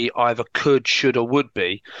probably either could, should, or would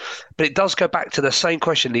be. But it does go back to the same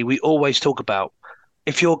question, Lee, we always talk about.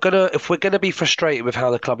 If we're gonna be frustrated with how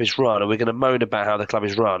the club is run, and we're gonna moan about how the club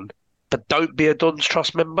is run, but don't be a Don's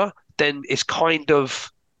Trust member, then it's kind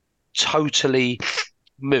of totally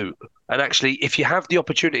moot. And actually, if you have the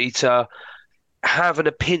opportunity to have an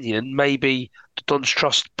opinion, maybe the Don's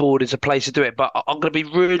Trust board is a place to do it. But I'm going to be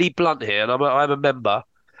really blunt here, and I'm a member.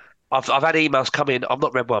 I've had emails come in. I've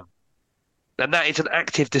not read one. And that is an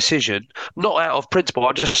active decision, not out of principle.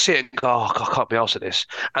 I just sit and go, oh, I can't be asked at this.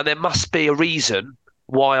 And there must be a reason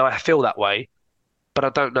why I feel that way, but I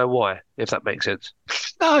don't know why, if that makes sense.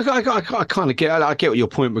 No, I kind of get. I get what your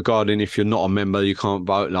point regarding if you're not a member, you can't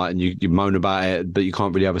vote, like, and you moan about it, but you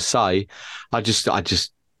can't really have a say.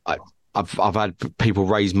 I've had people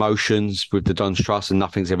raise motions with the Don's Trust and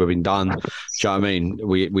nothing's ever been done. Do you know what I mean?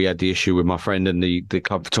 We had the issue with my friend and the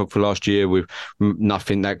club photographer last year with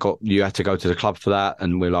nothing that you had to go to the club for that.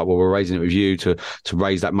 And we're like, well, we're raising it with you to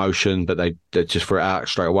raise that motion, but they just threw it out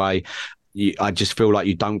straight away. I just feel like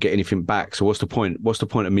you don't get anything back. So what's the point? What's the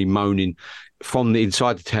point of me moaning from the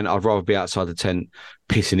inside the tent? I'd rather be outside the tent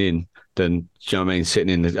pissing in than, do you know what I mean, sitting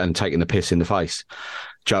in and taking the piss in the face.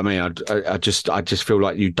 Do you know what I mean? I just feel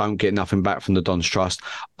like you don't get nothing back from the Don's Trust.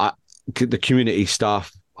 The community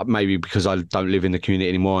stuff, maybe because I don't live in the community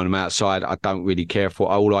anymore and I'm outside, I don't really care for.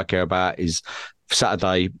 All I care about is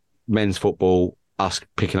Saturday, men's football, us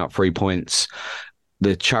picking up 3 points.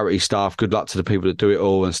 The charity stuff, good luck to the people that do it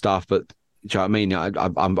all and stuff. But do you know what I mean?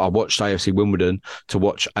 I watched AFC Wimbledon to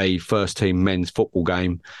watch a first team men's football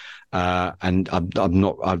game. And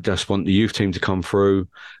I just want the youth team to come through.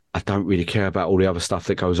 I don't really care about all the other stuff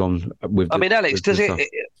that goes on with. I mean, Alex, do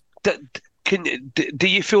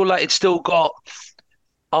you feel like it's still got?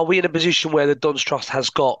 Are we in a position where the Don's Trust has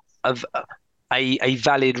got a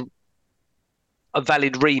valid a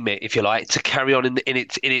valid remit, if you like, to carry on in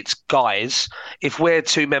its guise. If we're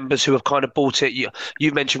two members who have kind of bought it,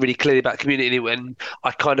 you mentioned really clearly about community, and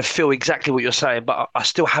I kind of feel exactly what you're saying, but I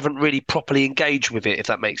still haven't really properly engaged with it, if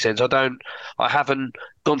that makes sense. I haven't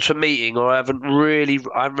gone to a meeting, or I haven't read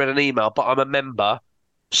an email, but I'm a member.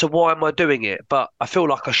 So why am I doing it? But I feel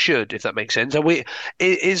like I should, if that makes sense.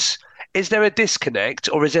 Is there a disconnect,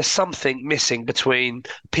 or is there something missing between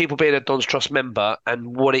people being a Don's Trust member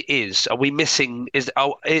and what it is? Are we missing? Is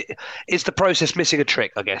the process missing a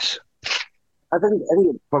trick, I guess? I think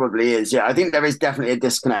it probably is. Yeah, I think there is definitely a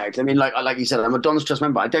disconnect. I mean, like you said, I'm a Don's Trust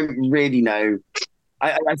member. I don't really know.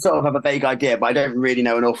 I sort of have a vague idea, but I don't really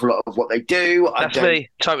know an awful lot of what they do. That's me,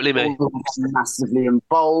 totally me. Massively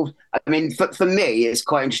involved. I mean, for me, it's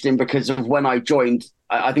quite interesting because of when I joined.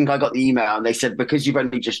 I think I got the email and they said, because you've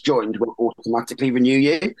only just joined, we'll automatically renew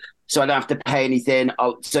you. So I don't have to pay anything.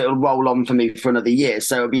 So it'll roll on for me for another year.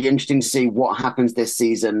 So it'll be interesting to see what happens this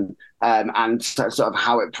season and sort of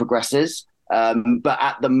how it progresses. But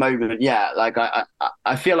at the moment, yeah, like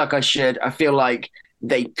I feel like I should. I feel like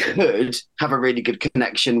they could have a really good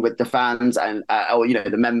connection with the fans and or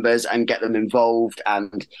the members, and get them involved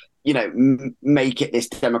and make it this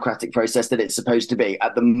democratic process that it's supposed to be.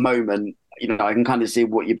 At the moment, I can kind of see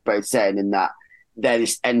what you're both saying in that they're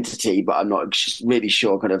this entity, but I'm not really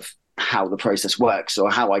sure kind of how the process works or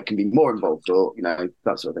how I can be more involved, or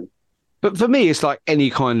that sort of thing. But for me, it's like any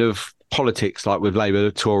kind of politics, like with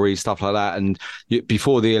Labour, Tories, stuff like that. And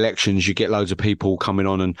before the elections, you get loads of people coming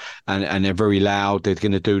on and they're very loud. They're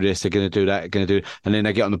going to do this, they're going to do that, they're going to do, and then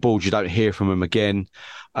they get on the board. You don't hear from them again.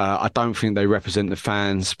 I don't think they represent the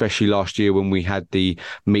fans, especially last year when we had the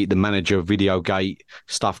meet the manager video gate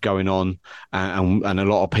stuff going on, and a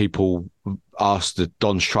lot of people asked the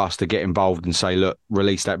Don's Trust to get involved and say, look,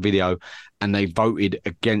 release that video, and they voted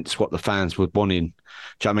against what the fans were wanting.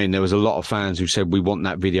 Do you know what I mean? There was a lot of fans who said, we want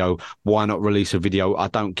that video. Why not release a video? I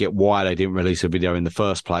don't get why they didn't release a video in the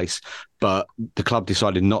first place, but the club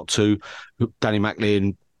decided not to. Danny Mackley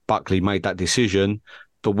and Buckley made that decision,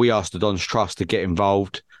 but we asked the Don's Trust to get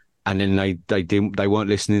involved, and then they weren't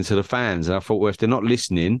listening to the fans. And I thought, well, if they're not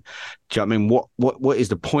listening, do you know what I mean? What is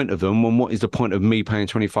the point of them, and what is the point of me paying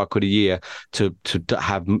 25 quid a year to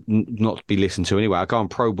have not be listened to anyway? I go on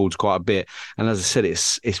pro boards quite a bit, and as I said,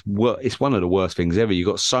 it's one of the worst things ever. You've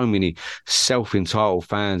got so many self-entitled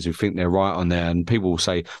fans who think they're right on there, and people will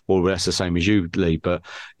say, well, that's the same as you, Lee, but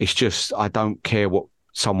it's just, I don't care what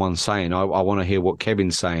someone's saying. I want to hear what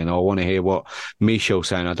Kevin's saying. I want to hear what Michel's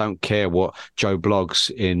saying. I don't care what Joe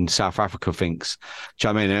Bloggs in South Africa thinks. Do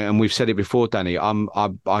you know what I mean? And we've said it before, Danny.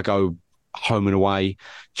 I go home and away.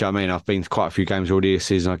 Do you know what I mean? I've been to quite a few games already this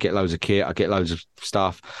season. I get loads of kit. I get loads of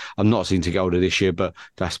stuff. I'm not seeing to go to this year, but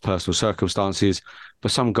that's personal circumstances. But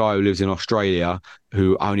some guy who lives in Australia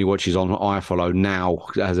who only watches on iFollow now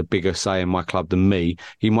has a bigger say in my club than me.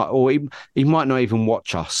 He might not even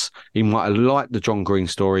watch us. He might have liked the John Green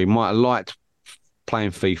story. He might have liked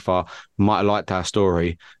playing FIFA. Might have liked our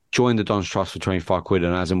story. Joined the Don's Trust for 25 quid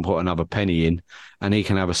and hasn't put another penny in. And he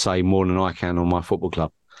can have a say more than I can on my football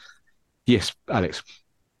club. Yes, Alex.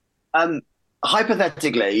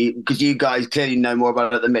 Hypothetically, because you guys clearly know more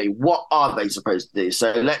about it than me, what are they supposed to do?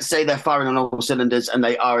 So let's say they're firing on all cylinders and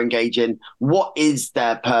they are engaging. What is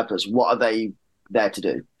their purpose? What are they there to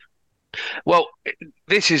do? Well,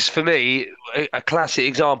 this is for me a classic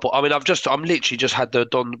example. I mean, I'm literally just had the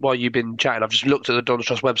Don, while you've been chatting, I've just looked at the Don's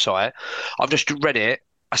Trust website. I've just read it.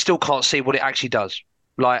 I still can't see what it actually does.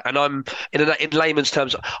 Like, and I'm in layman's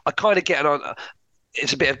terms, I kind of get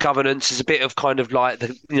it's a bit of governance. It's a bit of kind of like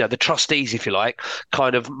the trustees, if you like,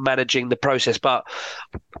 kind of managing the process. But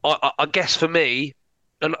I guess for me,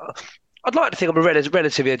 and I'd like to think I'm a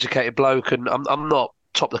relatively educated bloke, and I'm not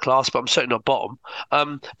top of the class, but I'm certainly not bottom.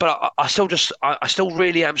 But I still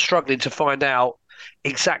really am struggling to find out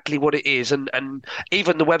exactly what it is, and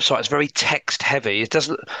even the website is very text heavy. It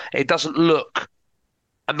doesn't look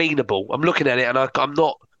amenable. I'm looking at it and I'm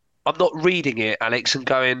not reading it, Alex, and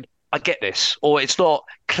going, I get this, or it's not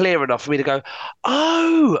clear enough for me to go,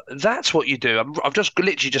 oh, that's what you do. I've just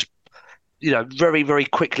literally very, very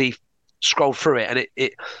quickly scrolled through it,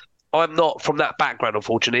 and I'm not from that background,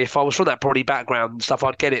 unfortunately. If I was from that probably background and stuff,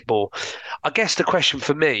 I'd get it more. I guess the question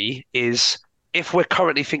for me is, if we're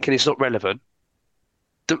currently thinking it's not relevant,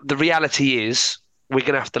 the reality is we're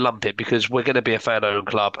going to have to lump it, because we're going to be a fan-owned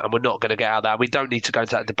club and we're not going to get out of that. We don't need to go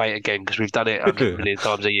into that debate again, because we've done it 100 million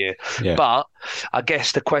times a year. Yeah. But I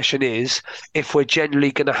guess the question is, if we're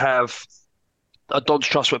generally going to have a Don's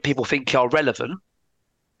Trust where people think are relevant,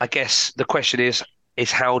 I guess the question is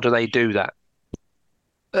how do they do that?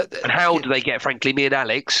 And how do they get, frankly, me and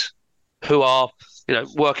Alex, who are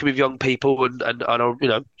working with young people and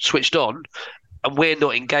are, switched on, and we're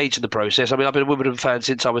not engaged in the process. I mean, I've been a Wimbledon fan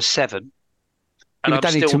since I was 7, and Yeah, I'm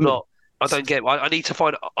but Danny, still not. I don't get. I need to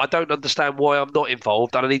find. I don't understand why I'm not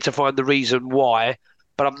involved, and I need to find the reason why.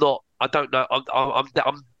 But I'm not. I don't know.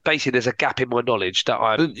 I'm basically, there's a gap in my knowledge that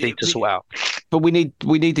I need to sort out. But we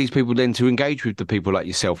need these people then to engage with the people like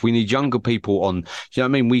yourself. We need younger people on. Do you know what I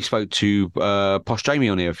mean? We spoke to Posh Jamie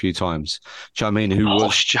on here a few times. Do you know what I mean?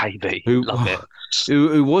 Posh Jamie, love it.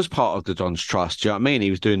 Who was part of the Dons Trust? Do you know what I mean? He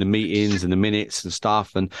was doing the meetings and the minutes and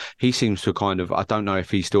stuff, and he seems to kind of. I don't know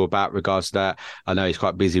if he's still about regards to that. I know he's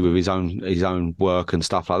quite busy with his own work and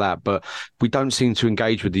stuff like that. But we don't seem to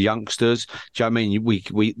engage with the youngsters. Do you know what I mean?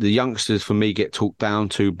 We the youngsters for me get talked down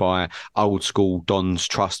to by old school Dons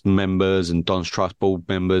Trust members and Dons Trust board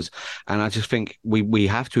members, and I just think we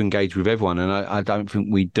have to engage with everyone, and I don't think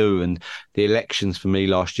we do. And the elections for me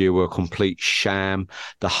last year were a complete sham.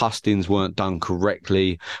 The hustings weren't done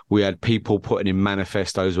correctly. We had people putting in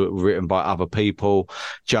manifestos that were written by other people.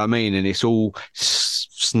 Do you know what I mean? And it's all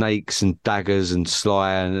snakes and daggers and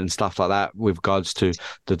sly and stuff like that with regards to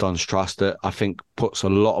the Dons Trust that I think puts a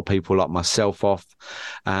lot of people like myself off.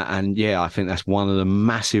 And yeah, I think that's one of the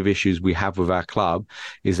massive issues we have with our club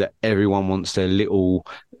is that everyone wants their little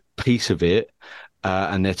piece of it.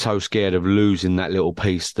 And they're so scared of losing that little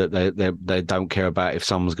piece that they don't care about if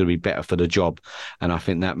someone's going to be better for the job. And I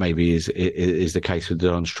think that maybe is the case with the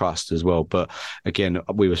Dons Trust as well. But again,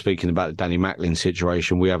 we were speaking about the Danny Macklin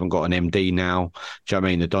situation. We haven't got an MD now. Do you know what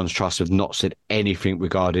I mean? The Dons Trust have not said anything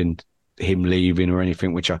regarding him leaving or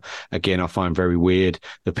anything, which I find very weird.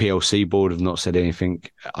 The PLC board have not said anything. Do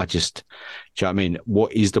you know what I mean?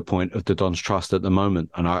 What is the point of the Dons Trust at the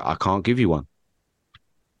moment? And I can't give you one.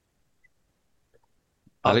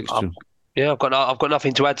 Alex? I've got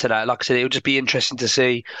nothing to add to that. Like I said, it'll just be interesting to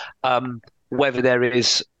see whether there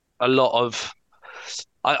is a lot of.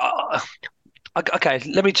 Okay,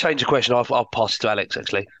 let me change the question. I'll pass it to Alex.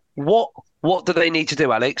 Actually, what do they need to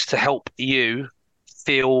do, Alex, to help you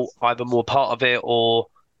feel either more part of it or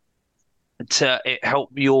to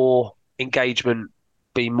help your engagement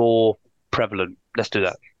be more prevalent? Let's do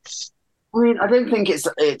that. I mean, I don't think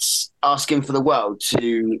it's asking for the world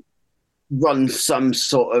to run some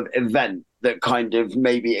sort of event that kind of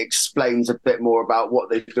maybe explains a bit more about what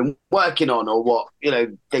they've been working on or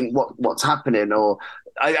what's happening. Or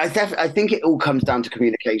I think it all comes down to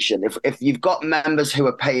communication. If you've got members who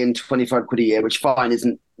are paying 25 quid a year, which fine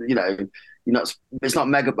isn't, it's not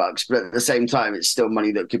mega bucks, but at the same time, it's still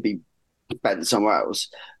money that could be spent somewhere else.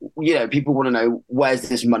 People want to know, where's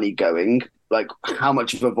this money going? Like, how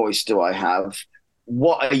much of a voice do I have?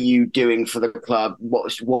 What are you doing for the club?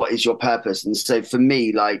 What is your purpose? And so for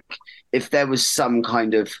me, like, if there was some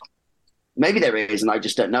kind of, maybe there is, and I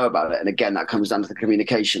just don't know about it. And again, that comes down to the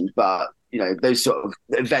communication. But those sort of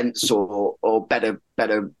events or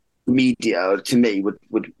better media to me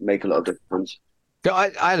would make a lot of difference.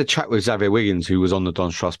 I had a chat with Xavier Wiggins, who was on the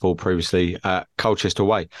Dons Trust board previously at Colchester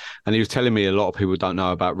Way, and he was telling me a lot of people don't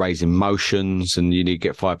know about raising motions, and you need to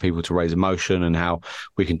get 5 people to raise a motion, and how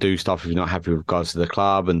we can do stuff if you're not happy with regards to the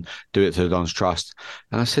club and do it to the Dons Trust.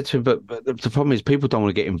 And I said to him, but the problem is people don't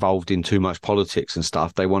want to get involved in too much politics and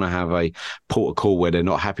stuff. They want to have a port of call where they're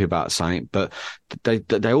not happy about something, but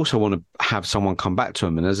they also want to have someone come back to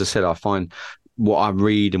them. And as I said, I find what I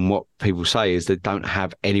read and what people say is they don't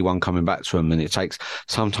have anyone coming back to them, and it takes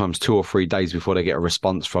sometimes 2 or 3 days before they get a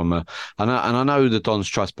response from and I know the Dons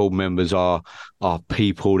Trust board members are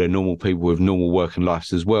people, they're normal people with normal working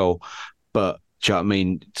lives as well, but do you know what I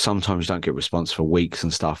mean? Sometimes you don't get response for weeks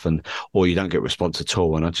and stuff, or you don't get response at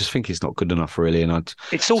all. And I just think it's not good enough, really. And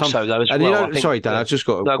it's also though as well. Sorry, Dan, I've just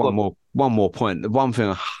got one more point. The one thing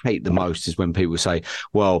I hate the most is when people say,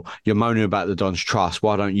 "Well, you're moaning about the Dons Trust.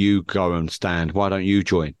 Why don't you go and stand? Why don't you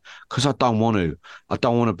join?" Because I don't want to. I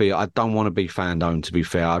don't want to be fan owned. To be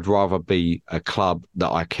fair, I'd rather be a club that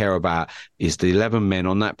I care about is the 11 men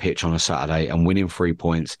on that pitch on a Saturday and winning 3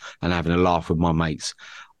 points and having a laugh with my mates.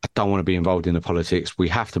 I don't want to be involved in the politics. We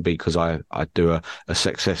have to be because I do a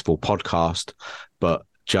successful podcast, but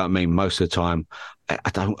do you know what I mean? Most of the time,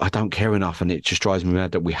 I don't care enough, and it just drives me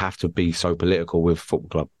mad that we have to be so political with football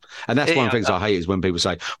club. And that's one of the things I hate is when people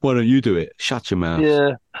say, "Why don't you do it?" Shut your mouth.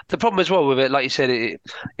 Yeah, the problem as well with it, like you said, it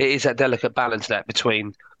is that delicate balance that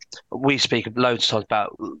between. We speak loads of times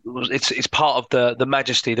about it's part of the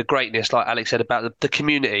majesty, the greatness, like Alex said about the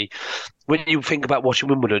community. When you think about watching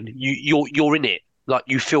Wimbledon, you're in it. Like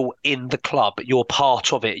you feel in the club, you're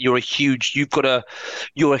part of it. You're a huge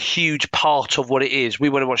part of what it is. We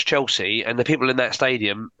want to watch Chelsea, and the people in that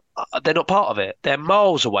stadium, they're not part of it. They're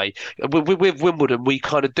miles away. With Wimbledon, we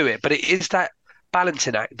kind of do it, but it is that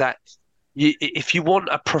balancing act that if you want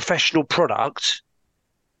a professional product,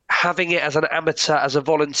 having it as an amateur, as a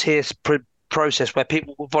volunteer process where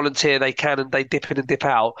people will volunteer, they can, and they dip in and dip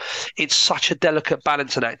out. It's such a delicate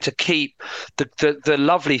balancing act to keep the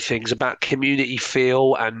lovely things about community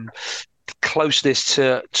feel and closeness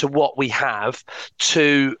to what we have,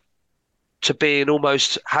 to being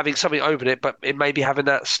almost having something over it, but it maybe having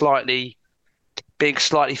that being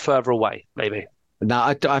slightly further away, maybe.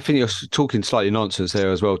 Now, I think you're talking slightly nonsense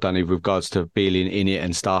there as well, Danny, with regards to being in it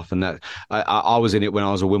and stuff. And that I was in it when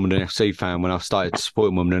I was a Wimbledon FC fan. When I started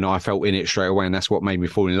supporting Wimbledon, I felt in it straight away, and that's what made me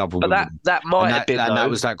fall in love with Wimbledon. That might have been, and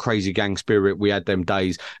that was that crazy gang spirit we had them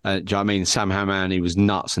days. Do you know what I mean? Sam Hammond, he was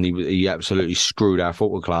nuts, and he absolutely screwed our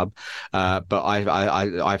football club. But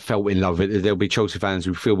I felt in love with it. There'll be Chelsea fans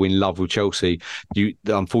who feel in love with Chelsea.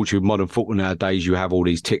 Unfortunately, with modern football nowadays, you have all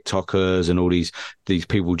these TikTokers and all these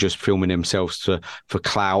people just filming themselves for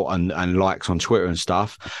clout and likes on Twitter and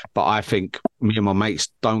stuff. But I think me and my mates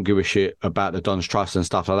don't give a shit about the Don's Trust and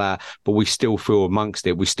stuff like that, but we still feel amongst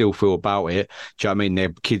it. We still feel about it. Do you know what I mean? Their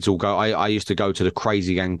kids all go. I used to go to the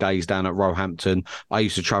Crazy Gang days down at Roehampton. I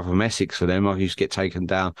used to travel from Essex for them. I used to get taken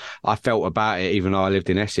down. I felt about it even though I lived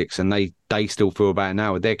in Essex, and they still feel about it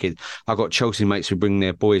now with their kids. I've got Chelsea mates who bring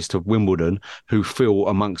their boys to Wimbledon who feel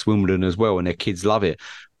amongst Wimbledon as well, and their kids love it.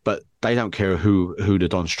 But they don't care who the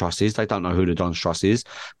Don's Trust is. They don't know who the Don's Trust is.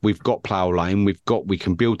 We've got Plough Lane. We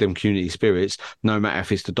can build them community spirits, no matter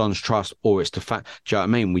if it's the Don's Trust or it's the fact. Do you know what I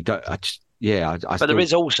mean? We don't. But there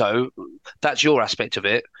is also, that's your aspect of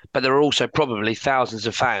it. But there are also probably thousands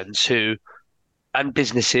of fans and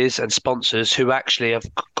businesses and sponsors who actually have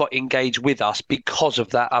got engaged with us because of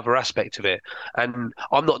that other aspect of it. And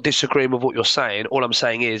I'm not disagreeing with what you're saying. All I'm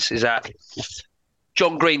saying is that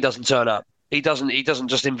John Green doesn't turn up. He doesn't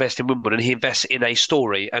just invest in Wimbledon, he invests in a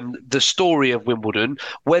story. And the story of Wimbledon,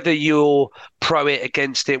 whether you're pro it,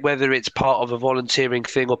 against it, whether it's part of a volunteering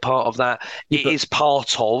thing or part of that, it is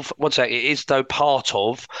part of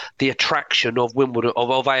the attraction of Wimbledon,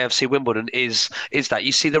 of AFC Wimbledon is that.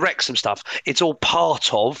 You see the Wrexham stuff, it's all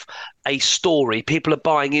part of a story. People are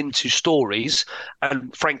buying into stories,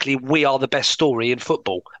 and frankly, we are the best story in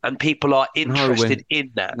football, and people are interested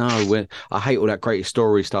in that. I hate all that great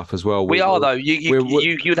story stuff as well. We are, though.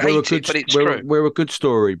 You'd hate it, but it's true. We're a good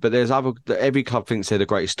story, but there's every club thinks they're the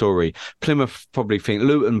greatest story. Plymouth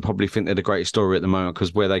Luton probably think they're the greatest story at the moment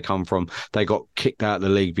because where they come from, they got kicked out of the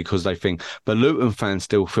league because they think. But Luton fans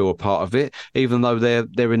still feel a part of it, even though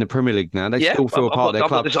they're in the Premier League now. They still feel a part of their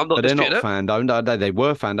club, but they're not fan owned. They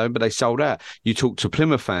were fan owned, but they sold out. You talk to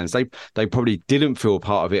Plymouth fans, they probably didn't feel a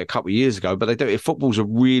part of it a couple of years ago, but they don't. Football's a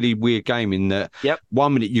really weird game in that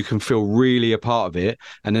 1 minute you can feel really a part of it,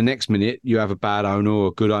 and the next minute you have a bad owner or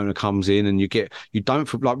a good owner comes in, and you don't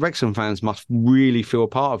feel like Wrexham fans must really feel a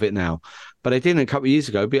part of it now. But they didn't a couple of years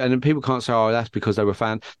ago. And then people can't say, oh, that's because they were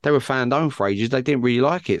fan owned for ages. They didn't really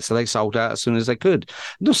like it, so they sold out as soon as they could.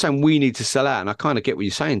 I'm not saying we need to sell out, and I kind of get what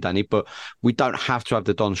you're saying, Danny, but we don't have to have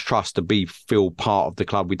the Don's Trust to feel part of the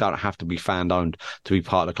club. We don't have to be fan owned to be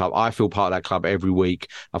part of the club. I feel part of that club every week.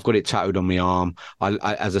 I've got it tattooed on my arm.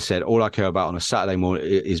 As I said, all I care about on a Saturday morning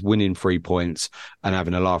is winning 3 points and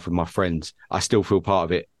having a laugh with my friends. I still feel part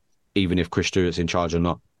of it, even if Chris Stewart's in charge or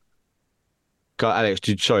not. Alex,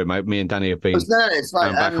 sorry, mate. Me and Danny have been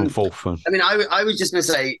going back and forth. I mean, I was just going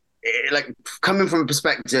to say, like, coming from a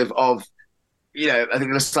perspective of, I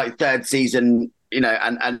think it's like third season,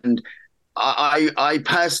 and I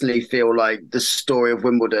personally feel like the story of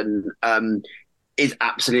Wimbledon is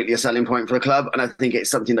absolutely a selling point for the club, and I think it's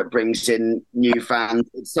something that brings in new fans.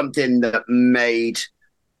 It's something that made.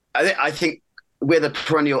 I think we're the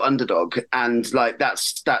perennial underdog, and like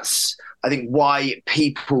that's I think why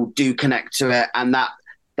people do connect to it, and how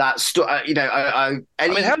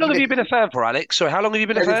long have you been a fan for, Alex? Sorry, how long have you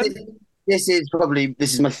been a fan? This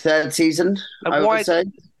is my third season. And I would say.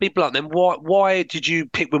 Be blunt then. Why did you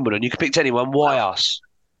pick Wimbledon? You could pick anyone. Why us?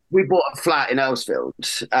 We bought a flat in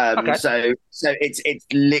Earlsfield, Okay. So it's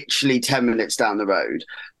literally 10 minutes down the road.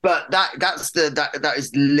 But that's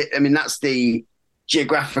the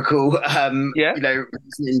geographical,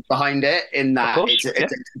 reasoning behind it. In that it's a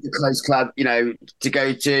close club, to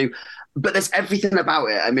go to. But there's everything about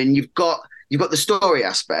it. I mean, you've got the story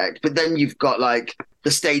aspect, but then you've got like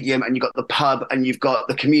the stadium, and you've got the pub, and you've got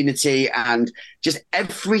the community, and just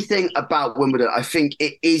everything about Wimbledon. I think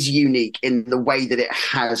it is unique in the way that it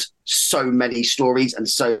has so many stories and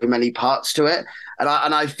so many parts to it. And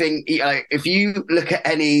I think if you look at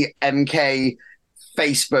any MK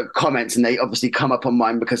Facebook comments, and they obviously come up on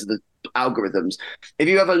mine because of the algorithms, if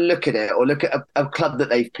you ever look at it or look at a club that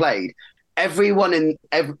they've played, everyone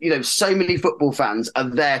so many football fans are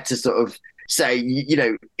there to sort of say,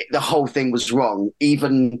 the whole thing was wrong,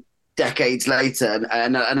 even decades later.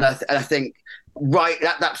 And I think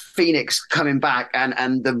that Phoenix coming back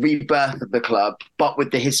and the rebirth of the club, but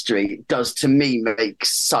with the history, does to me make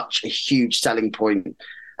such a huge selling point,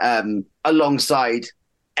 alongside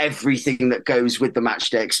everything that goes with the match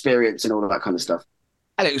day experience and all of that kind of stuff.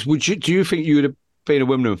 Alex, do you think you would have been a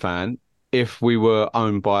Wimbledon fan if we were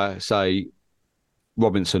owned by, say,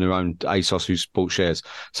 Robinson, who owned ASOS, who bought shares?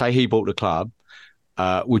 Say he bought the club,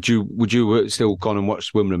 would you have still gone and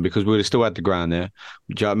watched Wimbledon, because we would have still had the ground there?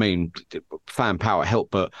 Do you know what I mean? Fan power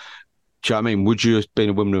helped, but do you know what I mean? Would you have been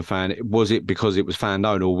a Wimbledon fan? Was it because it was fan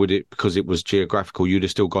owned, or would it because it was geographical? You'd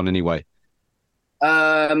have still gone anyway.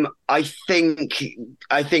 I think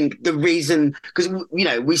the reason, because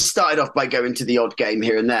we started off by going to the odd game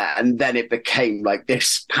here and there, and then it became like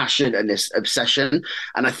this passion and this obsession.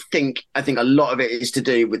 And I think a lot of it is to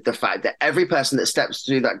do with the fact that every person that steps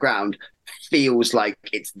through that ground feels like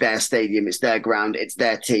it's their stadium, it's their ground, it's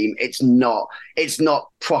their team. It's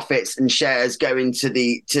not profits and shares going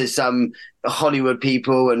to some Hollywood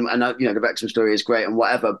people, and the Wrexham story is great and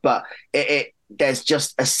whatever, but there's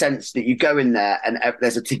just a sense that you go in there and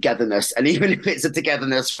there's a togetherness. And even if it's a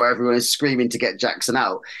togetherness where everyone is screaming to get Jackson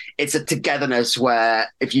out, it's a togetherness where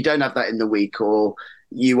if you don't have that in the week, or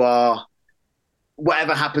you are,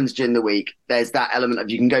 whatever happens during the week, there's that element of,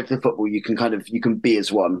 you can go to the football, you can be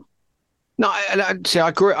as one. No, I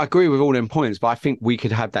agree with all them points, but I think we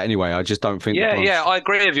could have that anyway. I just don't think. Yeah, I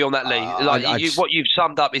agree with you on that, Lee. What you've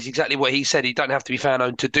summed up is exactly what he said. You don't have to be fan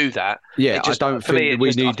owned to do that. Yeah, I don't think we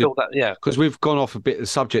need to. Yeah, because we've gone off a bit of the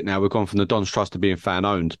subject now. We've gone from the Don's Trust to being fan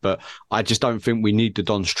owned, but I just don't think we need the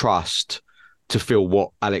Don's Trust to feel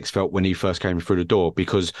what Alex felt when he first came through the door,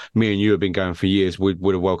 because me and you have been going for years. We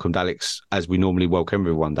would have welcomed Alex as we normally welcome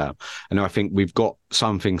everyone down. And I think we've got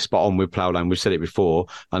something spot on with Plough Lane. We've said it before.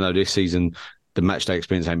 I know this season the match day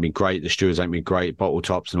experience ain't been great, the stewards ain't been great, bottle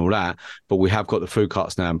tops and all that, but we have got the food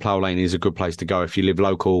carts now, and Plough Lane is a good place to go. If you live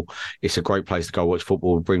local, it's a great place to go watch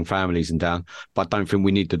football, bring families and down. But I don't think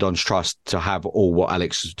we need the Don's Trust to have all what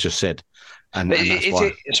Alex has just said. And that's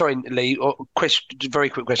why. Sorry, Lee, Chris, very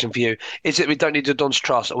quick question for you. Is it we don't need the Don's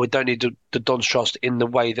Trust, or we don't need the Don's Trust in the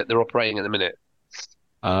way that they're operating at the minute?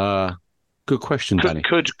 Good question, Danny.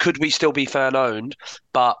 Could we still be fan owned,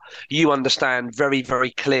 but you understand very,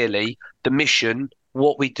 very clearly the mission,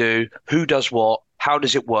 what we do, who does what, how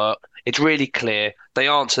does it work? It's really clear. They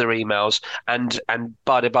answer their emails, and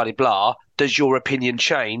blah, blah, blah. Does your opinion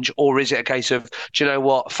change, or is it a case of, do you know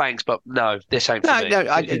what? Thanks, but no, this ain't for me.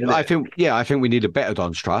 No, I think we need a better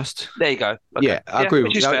Don's Trust. There you go. Okay. Yeah, I agree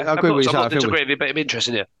with you. I agree with you. I'm not disagreeing with you, but I'm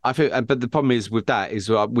interested in it. I think, but the problem is with that is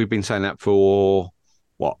we've been saying that for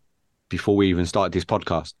before we even started this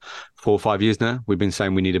podcast, 4 or 5 years now. We've been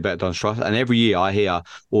saying we need a better Don's Trust, and every year I hear,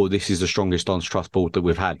 this is the strongest Don's Trust board that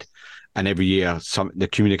we've had. And every year, the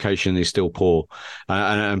communication is still poor,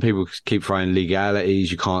 and people keep throwing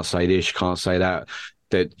legalities. You can't say this, you can't say that.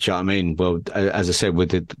 Do you know what I mean? Well, as I said, with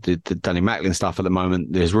the Danny Macklin stuff at the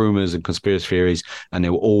moment, there's rumours and conspiracy theories, and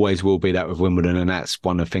there always will be that with Wimbledon, and that's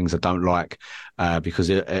one of the things I don't like, because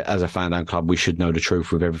as a fan-owned club, we should know the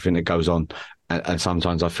truth with everything that goes on, and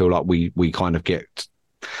sometimes I feel like we kind of get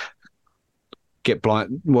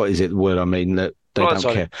blind. What is it? The word I mean that. They don't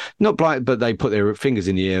care. Not blind, but they put their fingers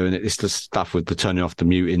in the air, and it's the stuff with the turning off the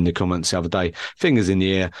mute in the comments the other day. Fingers in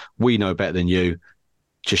the air. We know better than you.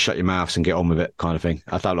 Just shut your mouths and get on with it, kind of thing.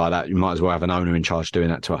 I don't like that. You might as well have an owner in charge doing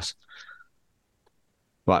that to us.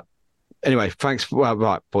 Right. Anyway, thanks. Well,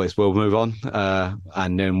 right, boys, we'll move on.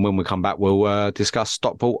 And then when we come back, we'll discuss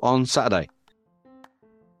Stockport on Saturday.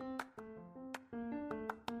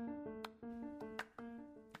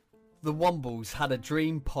 The Wombles Had a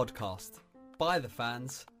Dream podcast. By the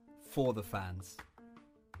fans, for the fans.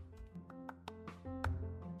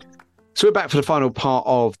 So we're back for the final part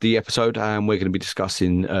of the episode, and we're going to be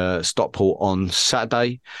discussing Stockport on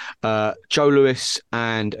Saturday. Joe Lewis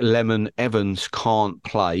and Lemon Evans can't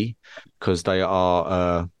play because they are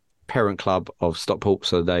a parent club of Stockport,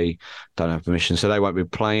 so they don't have permission, so they won't be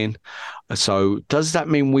playing. So does that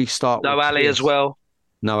mean we start with Ali as well?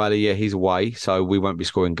 No Ali, yeah, he's away, so we won't be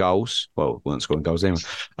scoring goals. Well, we weren't scoring goals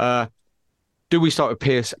anyway. Do we start with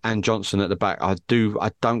Pearce and Johnson at the back? I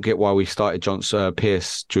don't get why we started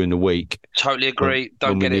Pearce during the week. Totally agree.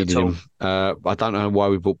 Don't get it at all. I don't know why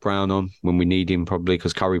we brought Brown on when we need him, probably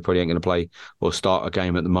because Curry probably ain't going to play or start a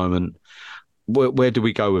game at the moment. Where do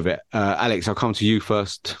we go with it? Alex, I'll come to you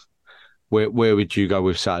first. Where would you go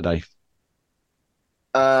with Saturday?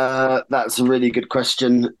 That's a really good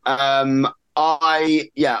question. I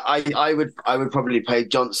would probably play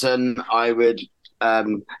Johnson. I would.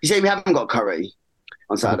 You say we haven't got Curry.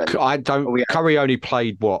 on Saturday? I don't. Curry only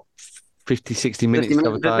played what 50, 60 minutes the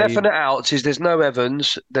other The day. definite outs is there's no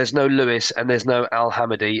Evans, there's no Lewis, and there's no Al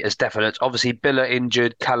Hamidi as definite. Obviously, Billa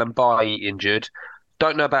injured, Callum Bailly injured.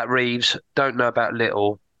 Don't know about Reeves. Don't know about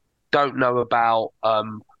Little. Don't know about.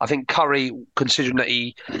 I think Curry, considering that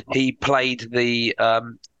he played the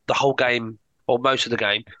whole game or most of the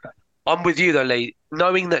game. I'm with you though, Lee.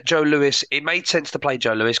 Knowing that Joe Lewis, it made sense to play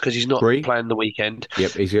Joe Lewis because he's not playing the weekend.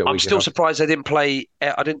 Yep, he's got. I'm still surprised they didn't play.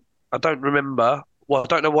 I don't remember. Well, I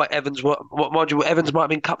don't know what Evans. What mind you, Evans might have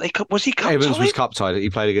been cup. Was he cup? Evans was cup tied. He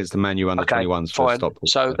played against the Man U under 21s for Stockport.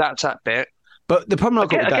 So that's that bit. But the problem I've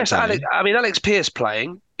got with that, guess Alex Pearce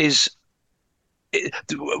playing is.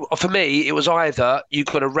 For me, it was either you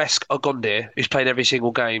got to rest Agondir, who's played every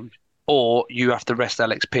single game, or you have to rest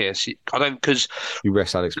Alex Pearce. I don't because you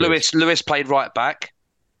rest Alex Pearce. Lewis played right back,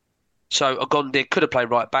 so Agondir could have played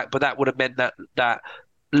right back, but that would have meant that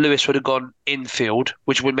Lewis would have gone infield,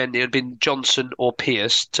 which would mean it would have been Johnson or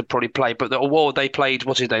Pearce to probably play. But they played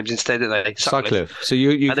what's his name instead, didn't they? Sutcliffe. So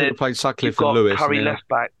you could have played Sutcliffe and Lewis. Curry left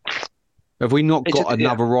back. Have we not got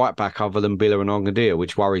another right back other than Billa and Ongadir,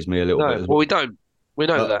 which worries me a little bit as well? Well, we don't. We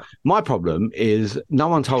know that. My problem is no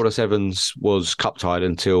one told us Evans was cup tied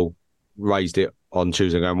until raised it on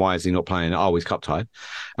Tuesday going, why is he not playing? Oh, he's cup tied.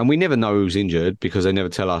 And we never know who's injured because they never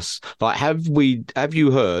tell us. Like, have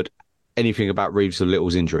you heard anything about Reeves or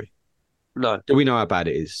Little's injury? No. Do we know how bad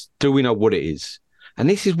it is? Do we know what it is? And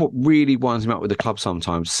this is what really winds me up with the club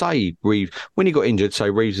sometimes. Say Reeves, when he got injured, say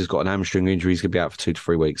Reeves has got an hamstring injury, he's going to be out for 2 to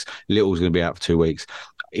 3 weeks. Little's going to be out for 2 weeks.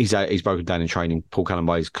 He's broken down in training. Paul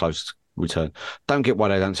Callum-Bay's close to return. Don't get why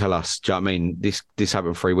they don't tell us. Do you know what I mean? This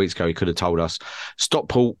happened 3 weeks ago. He could have told us.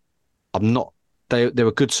 Stockport, they're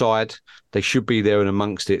a good side. They should be there and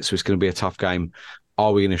amongst it, so it's going to be a tough game.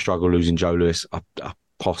 Are we going to struggle losing Joe Lewis?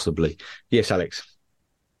 Possibly. Yes, Alex.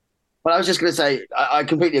 Well, I was just going to say, I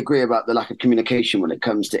completely agree about the lack of communication when it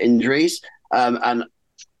comes to injuries. And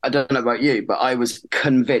I don't know about you, but I was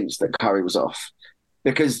convinced that Curry was off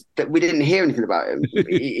because we didn't hear anything about him.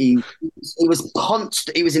 he was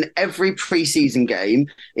constant. He was in every preseason game.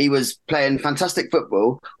 He was playing fantastic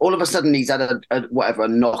football. All of a sudden, he's had a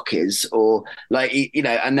knock is, or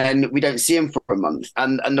and then we don't see him for a month.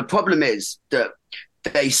 And the problem is that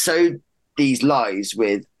they sowed these lies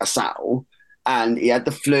with Asal, and he had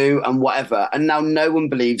the flu and whatever, and now no one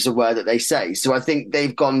believes a word that they say. So I think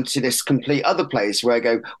they've gone to this complete other place where I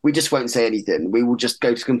go, we just won't say anything. We will just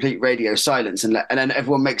go to complete radio silence, and then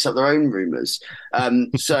everyone makes up their own rumours.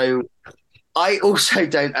 So I also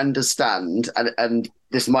don't understand, and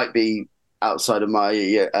this might be outside of my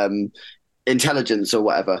intelligence or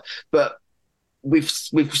whatever, but we've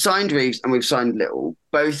signed Reeves and we've signed Little,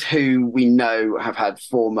 both who we know have had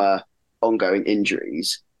former ongoing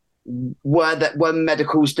injuries. Were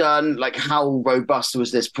medicals done? Like, how robust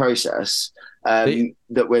was this process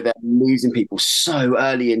that we're then losing people so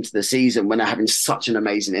early into the season when they're having such an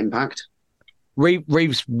amazing impact?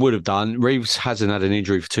 Reeves would have done. Reeves hasn't had an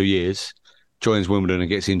injury for 2 years. Joins Wimbledon and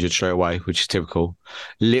gets injured straight away, which is typical.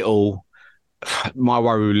 Little, my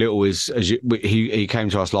worry with Little is he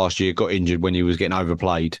came to us last year, got injured when he was getting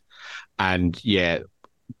overplayed, and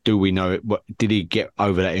do we know it? Did he get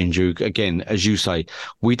over that injury? Again, as you say,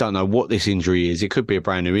 we don't know what this injury is. It could be a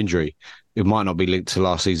brand new injury. It might not be linked to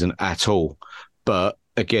last season at all. But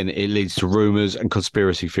again, it leads to rumours and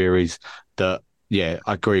conspiracy theories that, I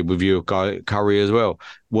agree with you, Curry as well.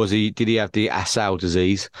 Did he have the Asal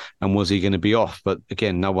disease and was he going to be off? But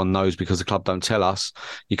again, no one knows because the club don't tell us.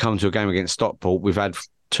 You come to a game against Stockport, we've had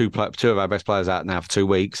two of our best players out now for 2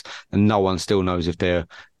 weeks and no one still knows if they're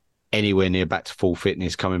anywhere near back to full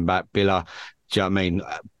fitness coming back. Billa, do you know what I mean?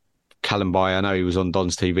 Callum Bailly, I know he was on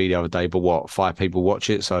Don's TV the other day, but 5 people watch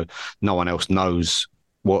it, so no one else knows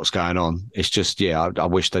what's going on. It's just, I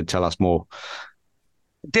wish they'd tell us more.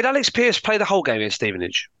 Did Alex Pearce play the whole game in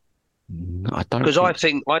Stevenage? No, I don't. Because I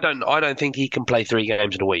don't think he can play 3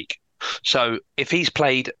 games in a week. So if he's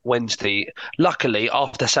played Wednesday, luckily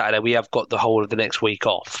after Saturday we have got the whole of the next week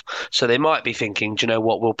off. So they might be thinking, do you know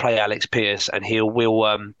what? We'll play Alex Pearce and he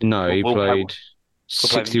played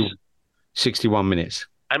 61 minutes.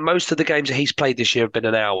 And most of the games that he's played this year have been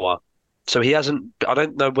an hour. So he hasn't. I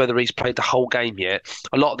don't know whether he's played the whole game yet.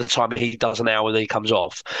 A lot of the time he does an hour and then he comes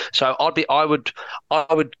off. So I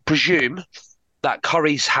would presume that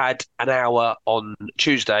Curry's had an hour on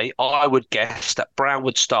Tuesday. I would guess that Brown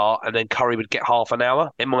would start and then Curry would get half an hour,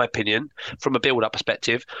 in my opinion, from a build-up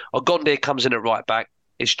perspective. Ogondir comes in at right back.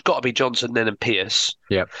 It's got to be Johnson then and Pearce.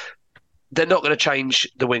 Yeah. They're not going to change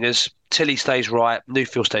the wingers. Tilly stays right.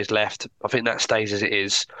 Newfield stays left. I think that stays as it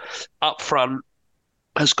is. Up front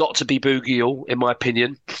has got to be Bougiel, in my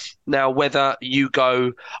opinion. Now, whether you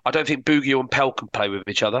go, I don't think Boogie and Pell can play with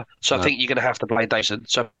each other. So No. I think you're going to have to play Davison.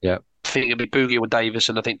 So Yeah. I think it'll be Boogie and Davis,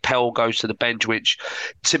 and I think Pell goes to the bench, which,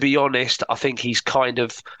 to be honest, I think he's kind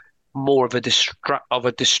of more of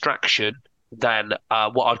a distraction than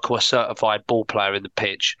what I'd call a certified ball player in the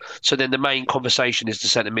pitch. So then the main conversation is the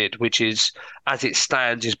centre mid, which is, as it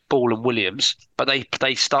stands, is Ball and Williams. But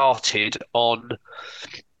they started on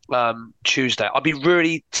Tuesday. I'd be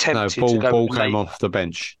really No, tempted to go Ball with came Lake. off the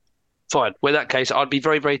bench. Fine. Well, in that case, I'd be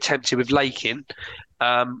very, very tempted with Lakin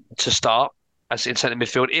to start as in centre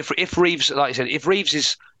midfield. If Reeves, like I said, if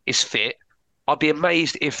Reeves is fit, I'd be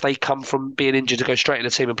amazed if they come from being injured to go straight in the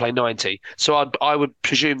team and play 90. So I would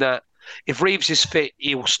presume that if Reeves is fit,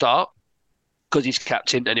 he'll start because he's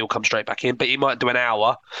captain and he'll come straight back in. But he might do an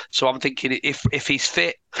hour. So I'm thinking if he's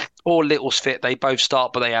fit or Little's fit, they both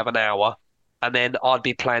start, but they have an hour. And then I'd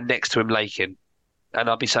be playing next to him, Lakin. And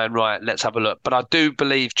I'd be saying, right, let's have a look. But I do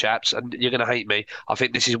believe, chaps, and you're going to hate me, I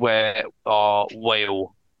think this is where our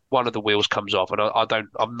one of the wheels comes off. And I don't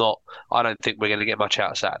think we're going to get much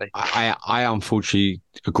out of Saturday. I unfortunately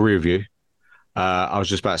agree with you. I was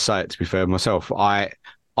just about to say it, to be fair myself.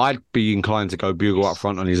 I'd be inclined to go Bugle up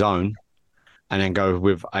front on his own and then go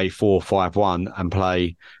with a 4-5-1 and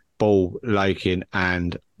play Ball, Lakin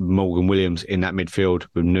and Morgan Williams in that midfield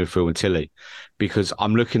with Newfield and Tilly, because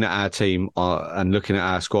I'm looking at our team and looking at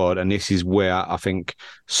our squad, and this is where I think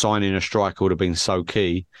signing a striker would have been so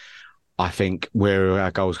key. I think where are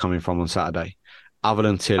our goals coming from on Saturday, other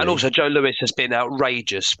than Tilly. And also Joe Lewis has been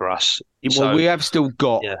outrageous for us. Well, we have still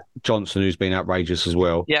got Johnson, who's been outrageous as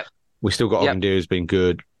well. Yep. We still got Orendier, who's been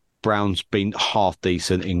good. Brown's been half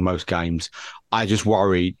decent in most games. I just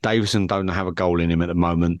worry Davison don't have a goal in him at the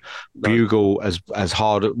moment. No. Bugle, as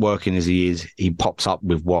hard at working as he is, he pops up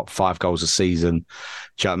with 5 goals a season.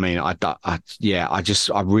 Do you know what I mean?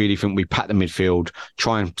 I really think we pack the midfield,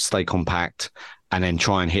 try and stay compact, and then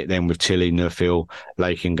try and hit them with Tilly, Newfield,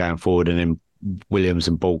 Lakin going forward, and then Williams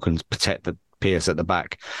and Ball can protect the Pierce at the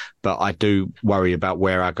back. But I do worry about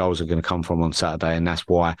where our goals are going to come from on Saturday, and that's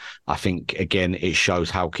why I think again it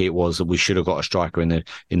shows how key it was that we should have got a striker in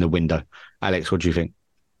the window. Alex, what do you think?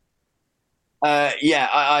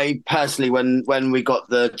 I personally, when we got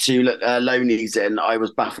the 2 loanies in, I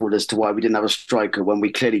was baffled as to why we didn't have a striker when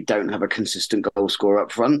we clearly don't have a consistent goal scorer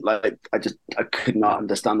up front. Like I could not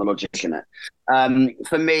understand the logic in it.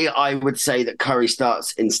 For me, I would say that Curry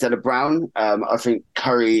starts instead of Brown. I think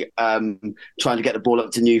Curry trying to get the ball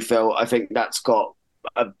up to Newfield, I think that's got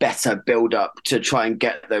a better build-up to try and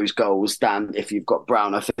get those goals than if you've got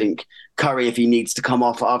Brown. I think Curry, if he needs to come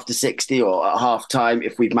off after 60 or at half-time,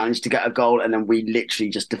 if we've managed to get a goal and then we literally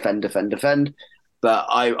just defend. But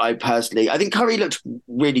I personally, I think Curry looked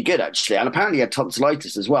really good, actually. And apparently he had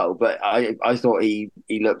tonsillitis as well. But I thought he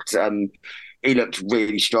looked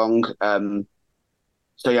really strong.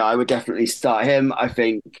 I would definitely start him. I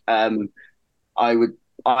think I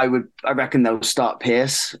reckon they'll start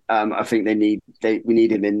Pierce. I think we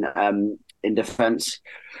need him in defence.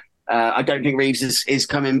 I don't think Reeves is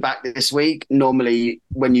coming back this week. Normally,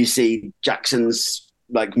 when you see Jackson's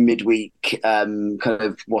like midweek kind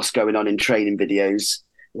of what's going on in training videos,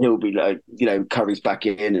 he'll be like, Curry's back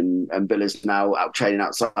in and Bill is now out training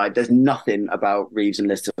outside. There's nothing about Reeves and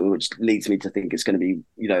Lister which leads me to think it's going to be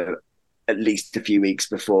at least a few weeks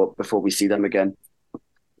before we see them again.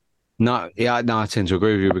 I tend to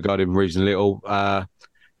agree with you regarding Reeves and Little.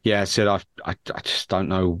 I said I just don't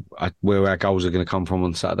know where our goals are going to come from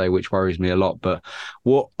on Saturday, which worries me a lot. But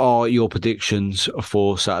what are your predictions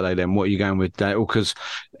for Saturday then? What are you going with, Dale? Because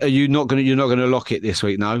you're not going to lock it this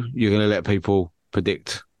week, no? You're going to let people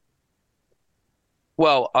predict.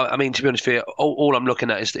 Well, I mean, to be honest with you, all I'm looking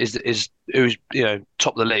at is who's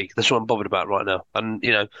top of the league. That's what I'm bothered about right now. And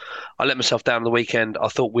I let myself down on the weekend. I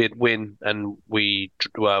thought we'd win, and we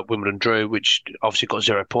Wimbledon drew, which obviously got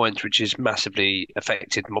 0 points, which has massively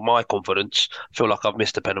affected my confidence. I feel like I've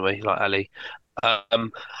missed a penalty, like Ali.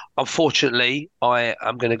 Unfortunately, I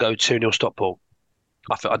am going to go 2-0 Stockport.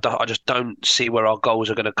 I just don't see where our goals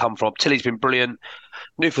are going to come from. Tilly's been brilliant.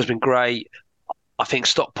 Newfield's been great. I think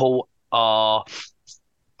Stockport are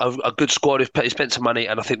a good squad who's spent some money,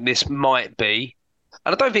 and I think this might be,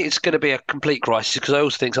 and I don't think it's going to be a complete crisis, because I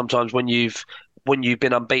also think sometimes when you've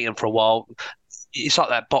been unbeaten for a while, it's like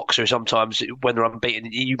that boxer. Sometimes when they're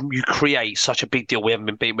unbeaten, you create such a big deal. We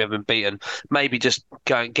haven't been beaten. Maybe just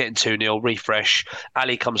getting 2-0, refresh.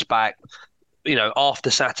 Ali comes back. After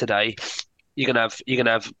Saturday, you're gonna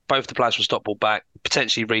have both the players from Stockport back,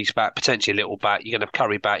 potentially Reece back, potentially Little back. You're gonna have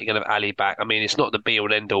Curry back. You're gonna have Ali back. I mean, it's not the be all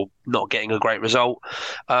and end all not getting a great result.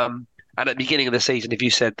 And at the beginning of the season, if you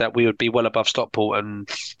said that we would be well above Stockport and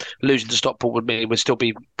losing to Stockport would mean we'd still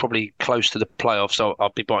be probably close to the playoffs, so I'll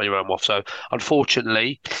be biting your arm off. So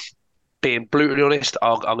unfortunately, being brutally honest,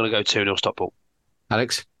 I'm going to go 2-0 Stockport.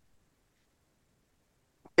 Alex?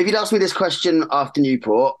 If you'd asked me this question after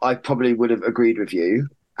Newport, I probably would have agreed with you.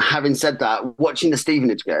 Having said that, watching the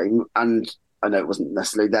Stevenage game, and I know it wasn't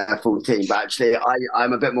necessarily their full team, but actually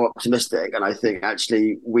I'm a bit more optimistic, and I think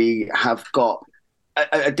actually we have got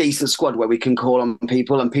a decent squad where we can call on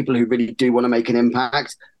people and people who really do want to make an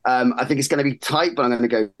impact. I think it's going to be tight, but I'm going to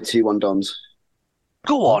go 2-1 Dons.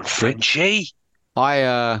 Go on, Frenchie.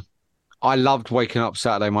 I loved waking up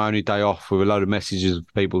Saturday, my only day off, with a load of messages of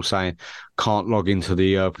people saying can't log into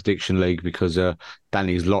the prediction league because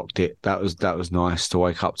Danny's locked it. That was nice to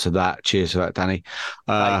wake up to that. Cheers for that, Danny.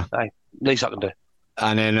 Hey, least I can do.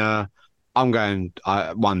 And then I'm going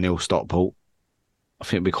 1-0 Stockport. I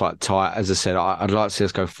think it'll be quite tight. As I said, I'd like to see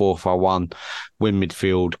us go 4-5-1, win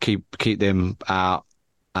midfield, keep them out.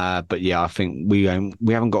 But yeah, I think we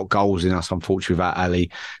haven't got goals in us, unfortunately, without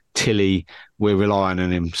Ali. Tilly, we're relying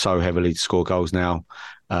on him so heavily to score goals now.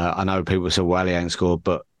 I know people say, well, Ali ain't scored,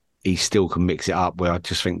 but he still can mix it up, where I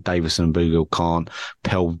just think Davison and Bogle can't.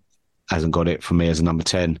 Pell hasn't got it for me as a number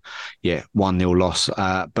 10. Yeah, 1-0 loss.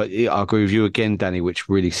 But I agree with you again, Danny, which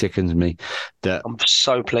really sickens me. That I'm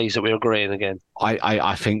so pleased that we're agreeing again.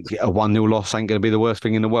 I think a 1-0 loss ain't going to be the worst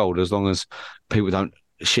thing in the world, as long as people don't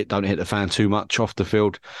hit the fan too much off the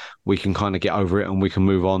field. We can kind of get over it and we can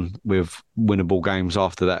move on with winnable games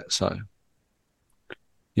after that. So,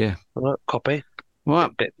 yeah. All right, copy.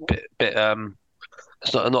 Right. Bit.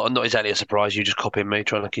 It's not exactly a surprise. You just copying me,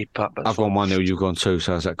 trying to keep up. I've gone 1-0, you've gone 2,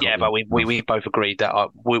 so is that? Yeah, but we both agreed that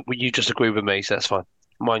you just agree with me, so that's fine.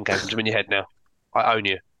 Mind games are in your head now. I own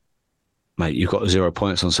you, mate. You've got 0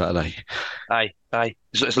 points on Saturday. Hey,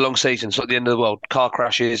 it's a long season. It's not the end of the world. Car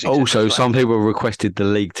crashes. Also, some people requested the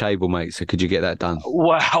league table, mate. So could you get that done?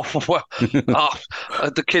 Wow. Well,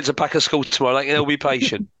 the kids are back at school tomorrow. They'll be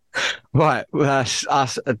patient. Right, that's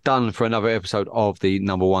us done for another episode of the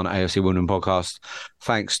number one AFC Women podcast.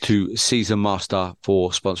 Thanks to Season Master for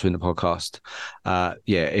sponsoring the podcast.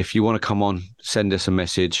 If you want to come on, send us a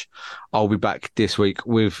message. I'll be back this week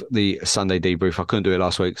with the Sunday debrief. I couldn't do it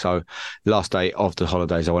last week, so last day of the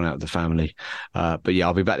holidays, I went out with the family. But yeah,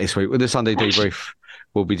 I'll be back this week with the Sunday debrief.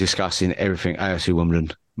 We'll be discussing everything AFC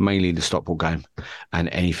Wimbledon, mainly the Stockport game, and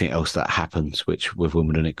anything else that happens, which with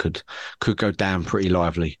Wimbledon it could go down pretty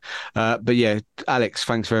lively. But yeah, Alex,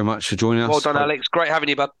 thanks very much for joining us. Well done, Alex. Great having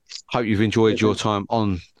you, bud. Hope you've enjoyed your time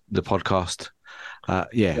on the podcast.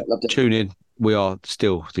 Tune in. We are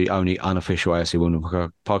still the only unofficial AFC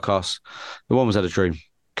Wimbledon podcast. The Women's had a dream.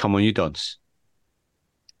 Come on, you Dons.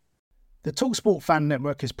 The TalkSport Fan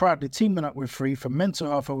Network is proudly teaming up with Free for Mental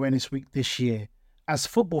Health Awareness Week this year. As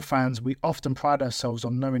football fans, we often pride ourselves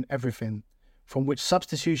on knowing everything, from which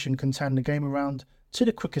substitution can turn the game around to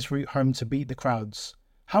the quickest route home to beat the crowds.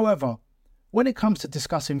 However, when it comes to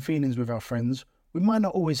discussing feelings with our friends, we might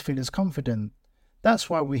not always feel as confident. That's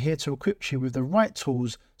why we're here to equip you with the right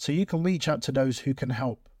tools so you can reach out to those who can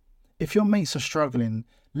help. If your mates are struggling,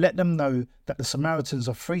 let them know that the Samaritans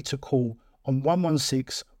are free to call on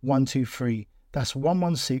 116 123. That's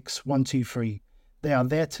 116 123. They are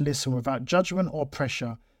there to listen without judgment or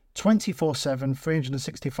pressure, 24/7,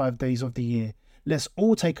 365 days of the year. Let's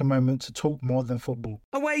all take a moment to talk more than football.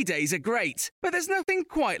 Away days are great, but there's nothing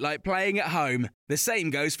quite like playing at home. The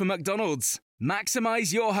same goes for McDonald's.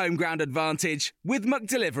 Maximise your home ground advantage with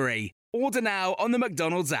McDelivery. Order now on the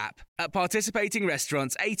McDonald's app. At participating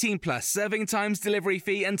restaurants, 18 plus, serving times, delivery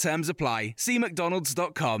fee and terms apply. See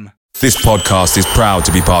mcdonalds.com. This podcast is proud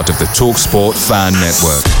to be part of the TalkSport Fan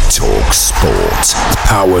Network. TalkSport.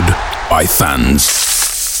 Powered by fans.